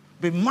person.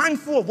 Be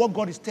mindful of what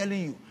God is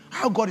telling you,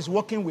 how God is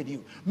working with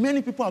you.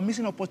 Many people are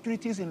missing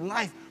opportunities in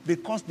life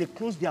because they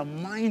close their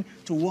mind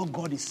to what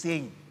God is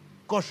saying.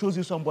 God shows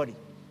you somebody.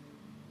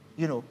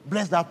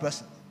 Bless that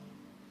person.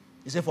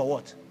 You say, for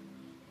what?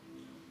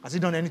 Has he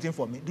done anything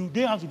for me? Do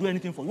they have to do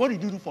anything for you? What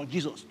did you do for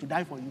Jesus to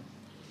die for you?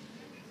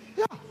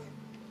 Yeah.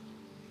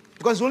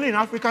 Because it's only in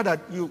Africa that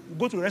you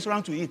go to a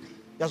restaurant to eat.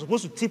 You're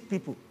supposed to tip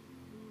people.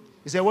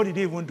 You say, what did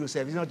they even do,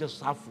 sir? It's not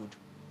just have food.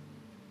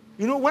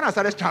 When I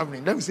started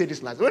traveling, let me say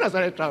this last. When I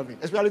started traveling,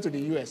 especially to the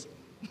U.S.,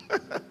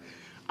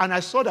 and I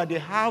saw that they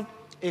have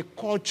a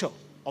culture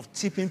of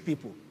tipping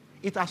people,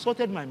 it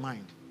assaulted my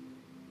mind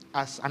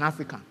as an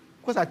African.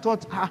 Because I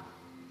thought,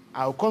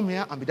 I'll come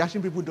here and be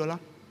dashing people $1.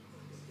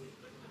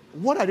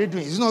 What are they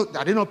doing?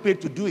 Are they not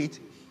paid to do it?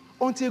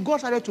 Until God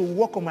started to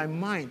work on my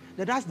mind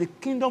that that's the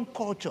kingdom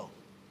culture.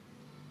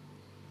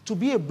 To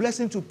be a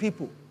blessing to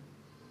people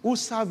who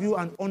serve you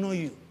and honor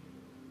you.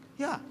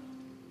 Yeah.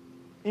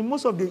 In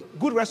most of the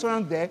good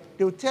restaurants there,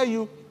 they will tell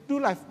you, do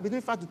like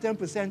between 5 to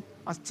 10%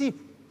 as tip.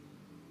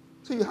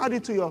 So you add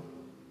it to your...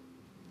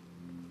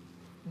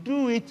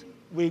 Do it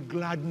with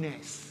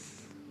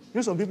gladness.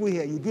 Some people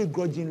here, you do it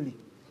grudgingly.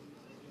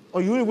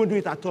 Or you don't even do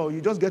it at all.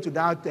 You just get to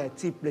that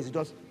tip place. You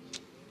just...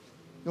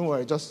 Don't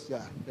worry,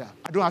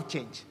 I don't have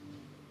change.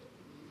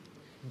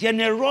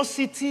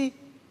 Generosity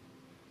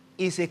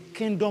is a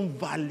kingdom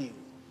value.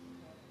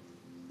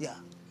 Yeah.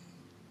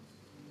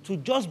 To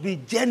just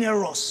be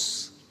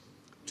generous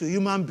to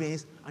human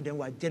beings, and then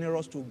we're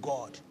generous to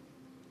God.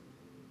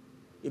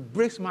 It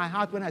breaks my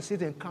heart when I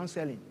sit in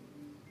counseling.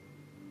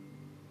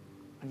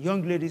 And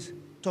young ladies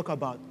talk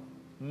about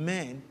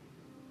men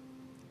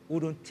who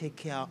don't take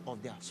care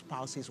of their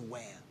spouses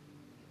well.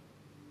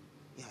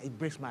 Yeah, it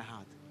breaks my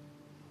heart.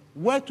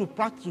 Where to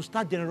practice, to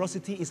start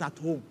generosity is at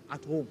home.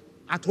 At home.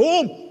 At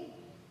home.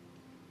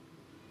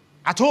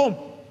 At home.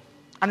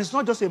 And it's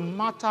not just a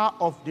matter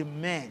of the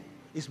men.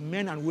 It's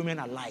men and women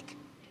alike.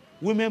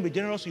 Women, be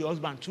generous to your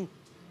husband too.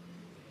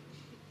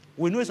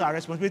 We know it's our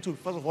responsibility to,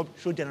 first of all,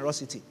 show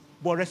generosity.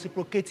 But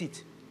reciprocate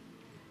it.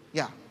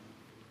 Yeah.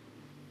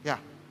 Yeah.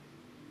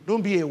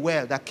 Don't be a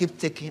well that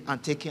keeps taking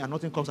and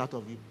nothing comes out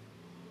of you.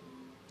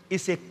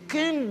 It's a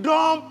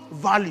kingdom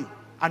value.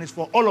 And it's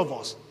for all of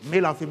us,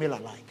 male and female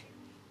alike.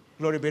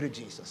 Glory be to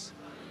Jesus.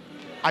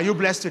 Are you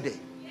blessed today?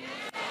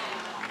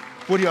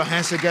 Put your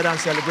hands together and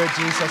celebrate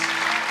Jesus.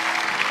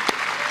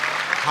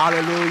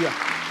 Hallelujah.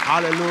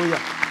 Hallelujah.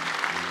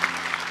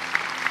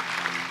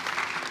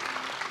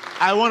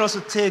 I want us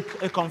to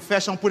take a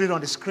confession, put it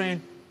on the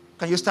screen.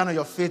 Can you stand on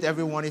your feet,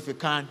 everyone, if you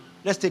can?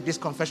 Let's take this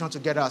confession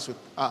together as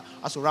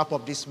we wrap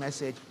up this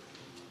message.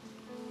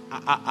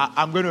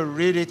 I'm going to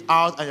read it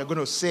out, and you're going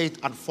to say it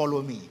and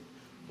follow me.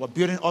 We're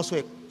building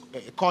also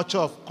a culture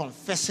of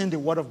confessing the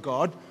word of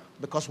God,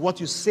 because what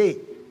you say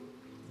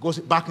goes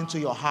back into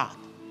your heart,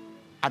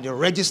 and it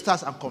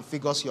registers and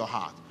configures your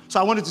heart. So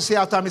I wanted to say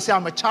after me, say,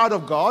 I'm a child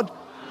of God.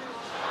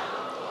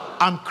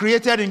 I'm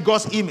created in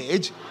God's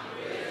image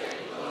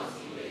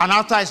and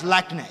after his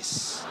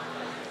likeness.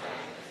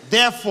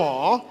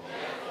 Therefore,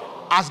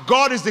 as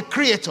God is the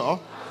creator,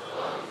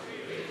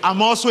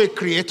 I'm also a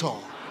creator.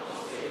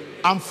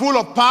 I'm full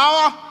of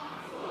power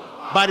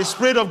by the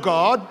Spirit of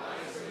God,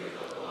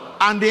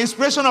 and the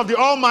inspiration of the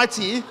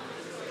Almighty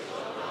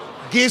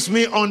gives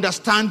me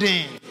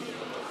understanding.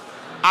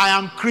 I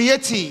am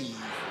creative.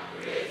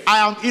 I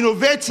am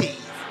innovative.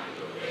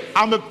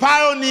 I'm a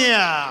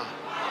pioneer.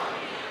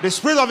 The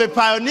spirit of a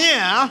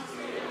pioneer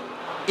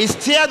is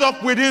stirred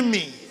up within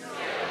me.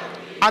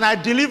 And I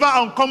deliver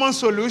uncommon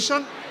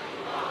solution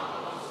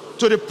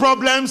to the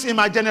problems in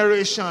my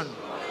generation.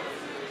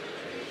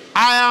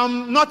 I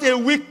am not a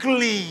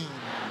weakling.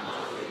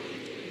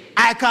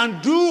 I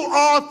can do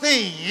all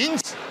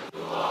things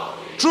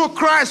through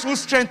Christ who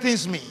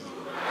strengthens me.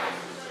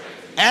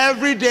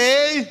 Every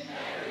day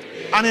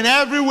and in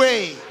every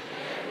way,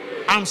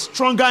 I'm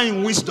stronger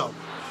in wisdom.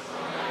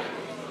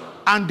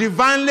 And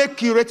divinely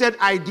curated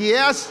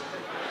ideas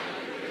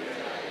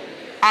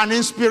and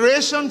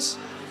inspirations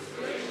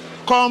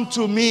come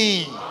to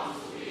me.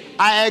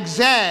 I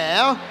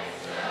excel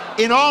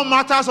in all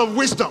matters of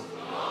wisdom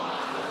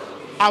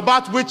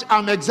about which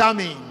I'm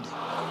examined.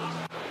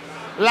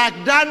 Like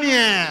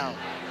Daniel,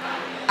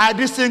 I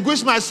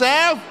distinguish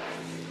myself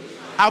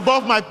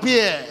above my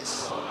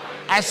peers.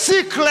 I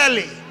see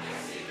clearly.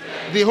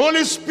 The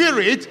Holy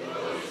Spirit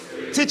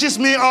teaches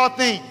me all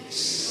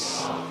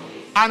things.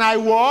 And I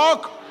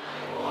walk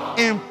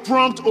in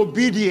prompt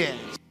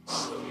obedience.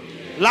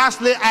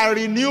 Lastly, I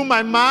renew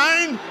my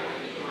mind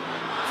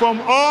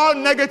from all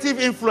negative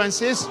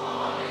influences,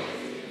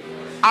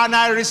 and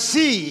I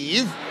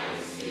receive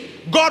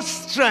God's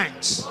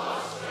strength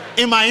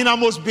in my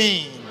innermost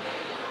being.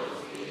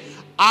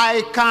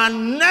 I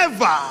can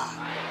never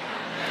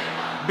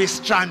be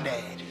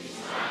stranded.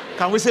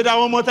 Can we say that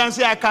one more time?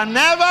 Say, I can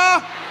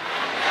never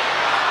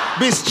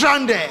be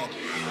stranded.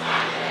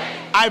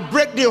 I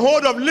break the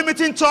hold of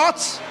limiting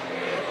thoughts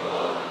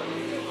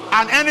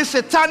and any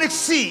satanic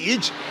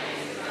siege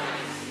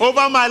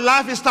over my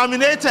life is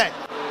terminated.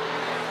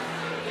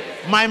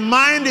 My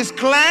mind is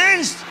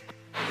cleansed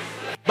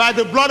by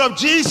the blood of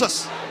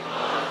Jesus.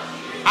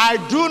 I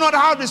do not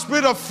have the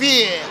spirit of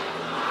fear.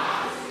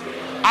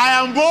 I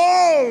am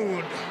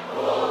bold.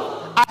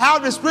 I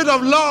have the spirit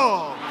of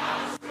love.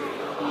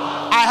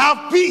 I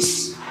have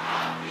peace.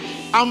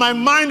 And my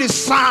mind is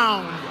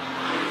sound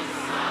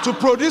to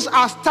produce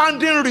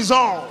outstanding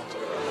results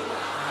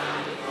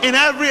in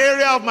every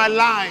area of my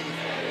life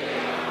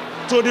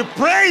to the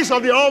praise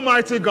of the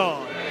Almighty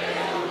God.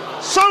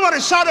 Somebody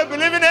shout a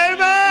believing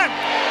amen.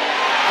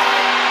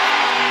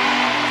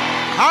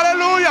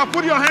 Hallelujah.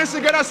 Put your hands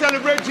together,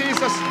 celebrate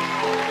Jesus.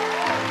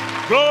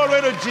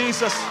 Glory to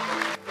Jesus.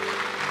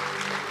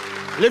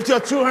 Lift your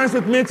two hands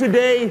with me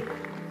today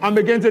and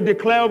begin to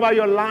declare over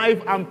your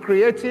life, I'm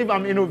creative,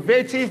 I'm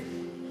innovative.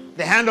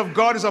 The hand of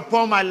God is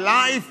upon my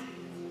life.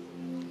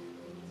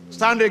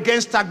 Stand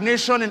against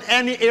stagnation in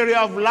any area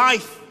of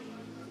life.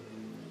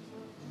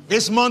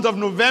 This month of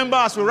November,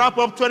 as we wrap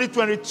up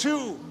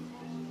 2022,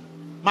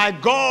 my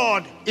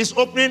God is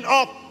opening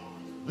up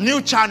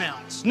new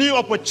channels, new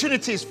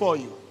opportunities for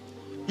you.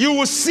 You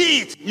will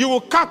see it, you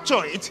will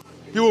capture it,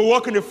 you will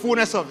walk in the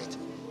fullness of it.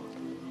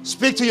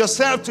 Speak to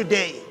yourself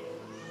today.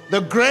 The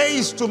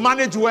grace to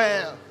manage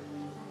well,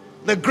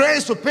 the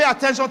grace to pay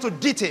attention to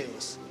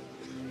details,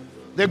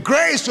 the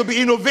grace to be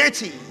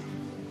innovative.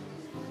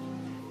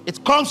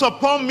 It comes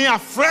upon me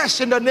afresh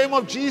in the name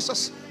of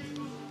Jesus.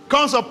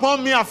 Comes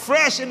upon me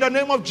afresh in the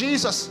name of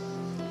Jesus.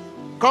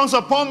 Comes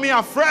upon me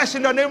afresh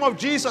in the name of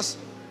Jesus.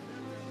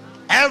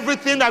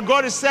 Everything that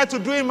God is said to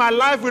do in my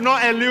life will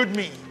not elude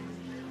me.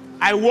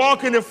 I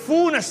walk in the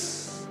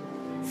fullness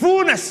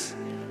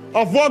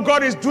of what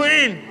God is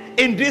doing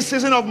in this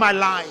season of my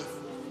life.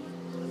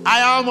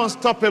 I am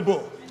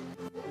unstoppable.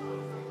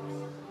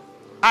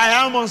 I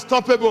am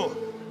unstoppable.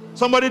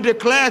 Somebody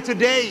declare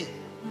today,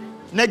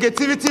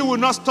 negativity will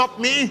not stop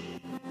me.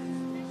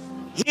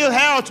 Ill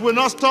health will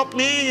not stop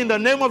me in the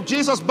name of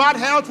Jesus. Bad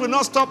health will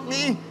not stop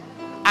me.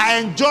 I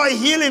enjoy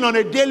healing on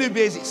a daily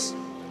basis.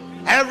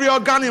 Every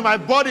organ in my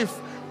body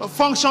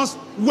functions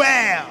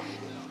well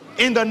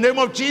in the name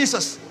of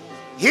Jesus.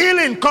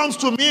 Healing comes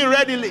to me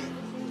readily.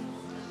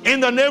 In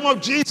the name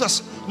of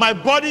Jesus, my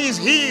body is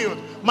healed.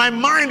 My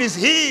mind is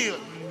healed.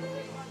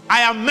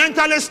 I am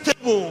mentally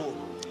stable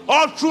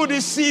all through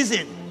this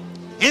season.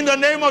 In the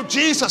name of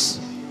Jesus,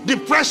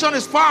 depression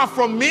is far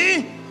from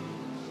me.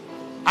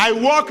 I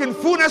walk in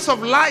fullness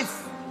of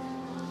life.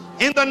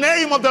 In the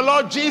name of the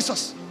Lord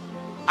Jesus,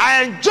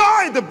 I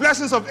enjoy the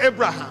blessings of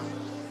Abraham.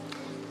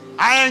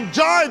 I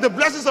enjoy the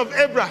blessings of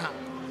Abraham.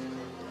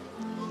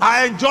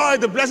 I enjoy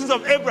the blessings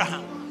of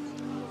Abraham.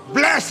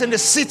 Blessed in the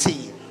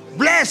city,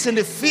 blessed in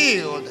the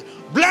field,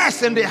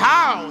 blessed in the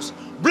house,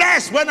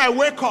 blessed when I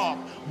wake up,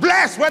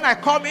 blessed when I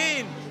come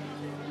in.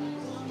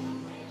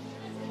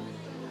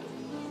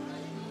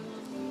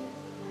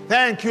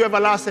 Thank you,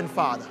 everlasting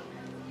Father.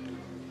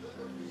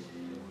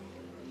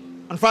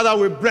 And Father,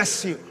 we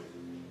bless you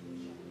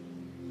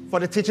for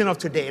the teaching of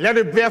today. Let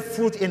it bear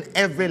fruit in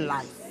every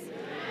life.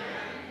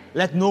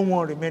 Let no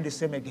one remain the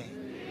same again.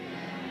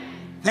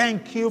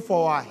 Thank you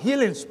for our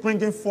healing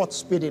springing forth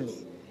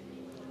speedily.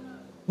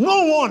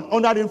 No one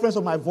under the influence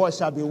of my voice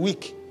shall be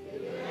weak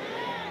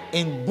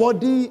in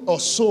body or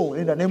soul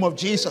in the name of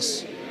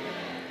Jesus.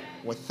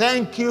 We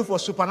thank you for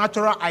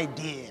supernatural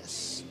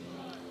ideas.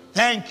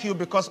 Thank you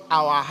because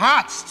our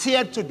hearts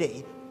stirred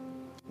today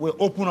will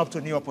open up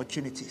to new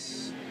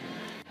opportunities.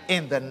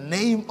 in the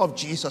name of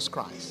Jesus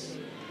Christ.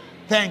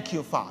 Thank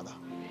you, Father.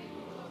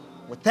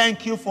 We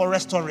thank you for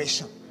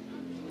restoration.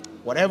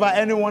 Whatever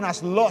anyone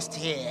has lost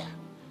here,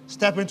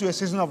 step into a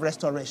season of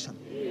restoration.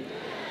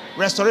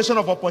 Restoration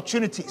of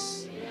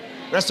opportunities.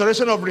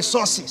 Restoration of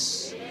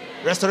resources.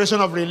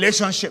 Restoration of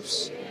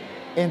relationships.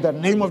 In the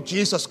name of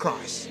Jesus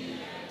Christ.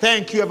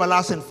 Thank you,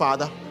 everlasting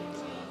Father.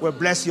 We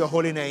bless your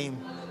holy name.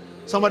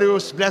 Somebody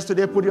who's blessed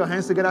today, put your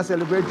hands together,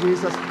 celebrate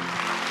Jesus.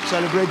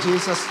 Celebrate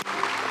Jesus.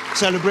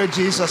 Celebrate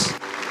Jesus.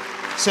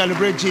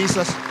 Celebrate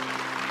Jesus.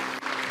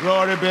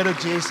 Glory be to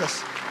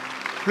Jesus.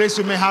 Please,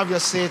 you may have your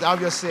seat.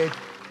 Have your seat.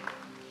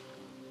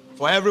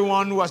 For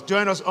everyone who has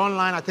joined us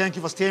online, I thank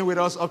you for staying with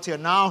us up till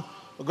now.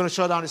 We're going to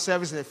shut down the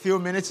service in a few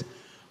minutes.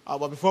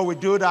 But before we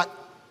do that,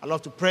 I'd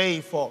love to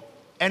pray for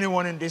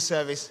anyone in this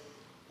service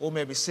who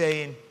may be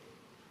saying,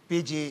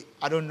 PG,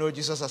 I don't know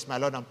Jesus as my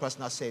Lord and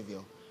personal Savior.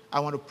 I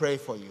want to pray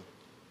for you,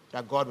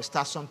 that God will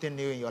start something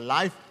new in your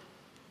life,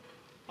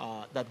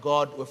 that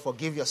God will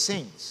forgive your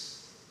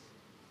sins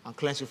and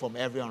cleanse you from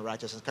every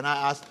unrighteousness. Can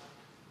I ask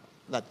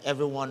that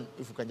everyone,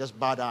 if we can just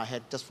bow down our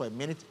head just for a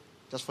minute,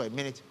 just for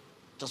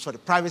the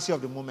privacy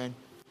of the moment,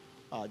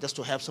 just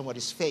to help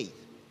somebody's faith.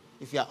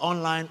 If you are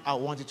online, I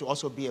want you to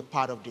also be a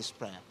part of this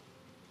prayer.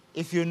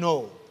 If you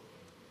know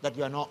that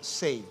you are not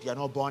saved, you are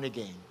not born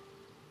again,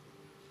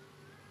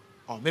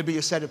 or maybe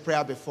you said a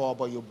prayer before,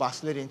 but you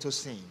backslid into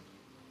sin,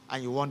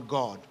 and you want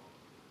God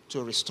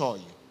to restore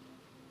you.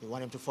 You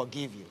want him to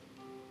forgive you.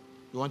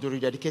 You want to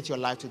rededicate your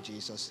life to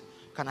Jesus.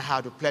 Can I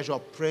have the pleasure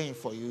of praying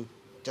for you?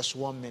 Just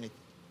 1 minute.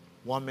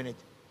 1 minute.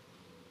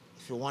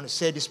 If you want to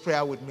say this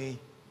prayer with me,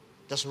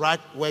 just right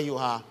where you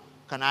are,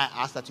 can I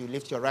ask that you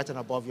lift your right hand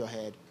above your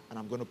head, and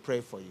I'm going to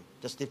pray for you.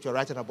 Just lift your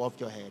right hand above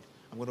your head.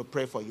 I'm going to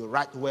pray for you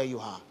right where you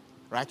are.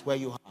 Right where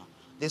you are.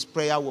 This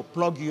prayer will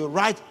plug you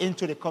right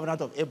into the covenant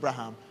of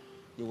Abraham.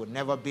 You will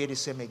never be the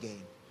same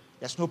again.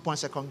 There's no point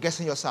second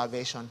guessing your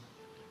salvation.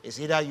 It's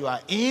either you are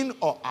in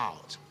or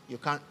out. You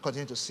can't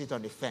continue to sit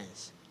on the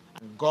fence.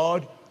 And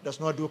God does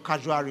not do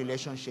casual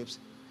relationships.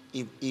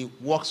 He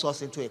walks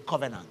us into a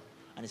covenant.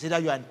 And it's either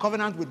you are in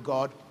covenant with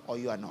God or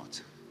you are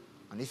not.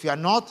 And if you are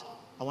not,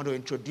 I want to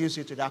introduce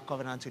you to that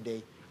covenant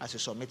today as you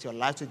submit your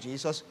life to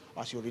Jesus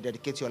or as you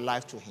rededicate your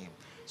life to him.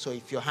 So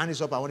if your hand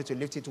is up, I want you to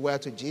lift it well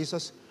to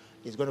Jesus.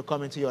 He's going to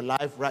come into your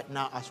life right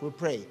now as we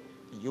pray.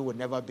 And you will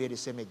never be the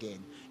same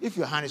again. If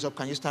your hand is up,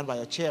 can you stand by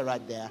your chair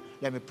right there?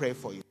 Let me pray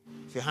for you.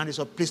 If your hand is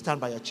up, please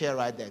stand by your chair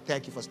right there.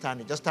 Thank you for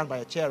standing. Just stand by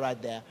your chair right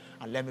there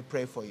and let me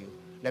pray for you.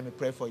 Let me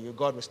pray for you.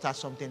 God will start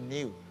something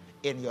new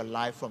in your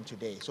life from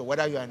today. So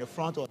whether you're in the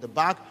front or the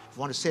back, if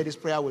you want to say this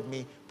prayer with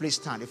me, please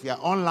stand. If you're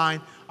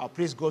online,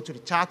 please go to the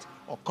chat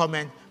or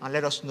comment and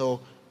let us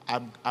know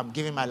I'm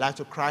giving my life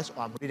to Christ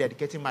or I'm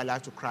rededicating my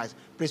life to Christ.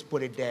 Please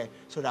put it there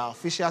so that our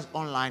officials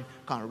online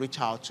can reach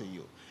out to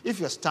you. If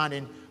you're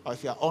standing or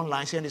if you're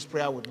online saying this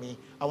prayer with me,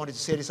 I want you to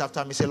say this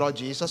after me. Say, Lord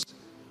Jesus,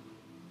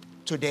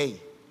 today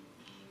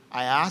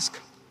I ask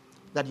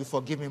that you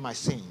forgive me my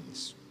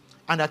sins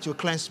and that you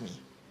cleanse me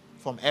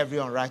from every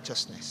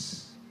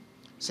unrighteousness.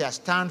 Say, I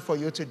stand for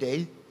you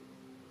today,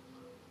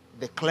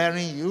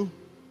 declaring you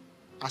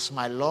as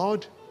my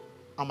Lord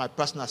and my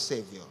personal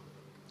Savior.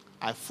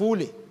 I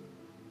fully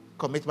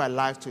commit my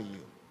life to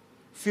you.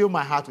 Fill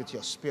my heart with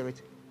your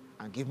spirit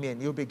and give me a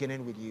new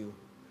beginning with you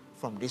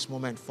from this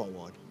moment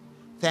forward.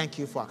 Thank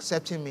you for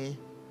accepting me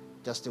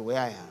just the way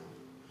I am.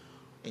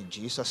 In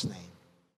Jesus' name.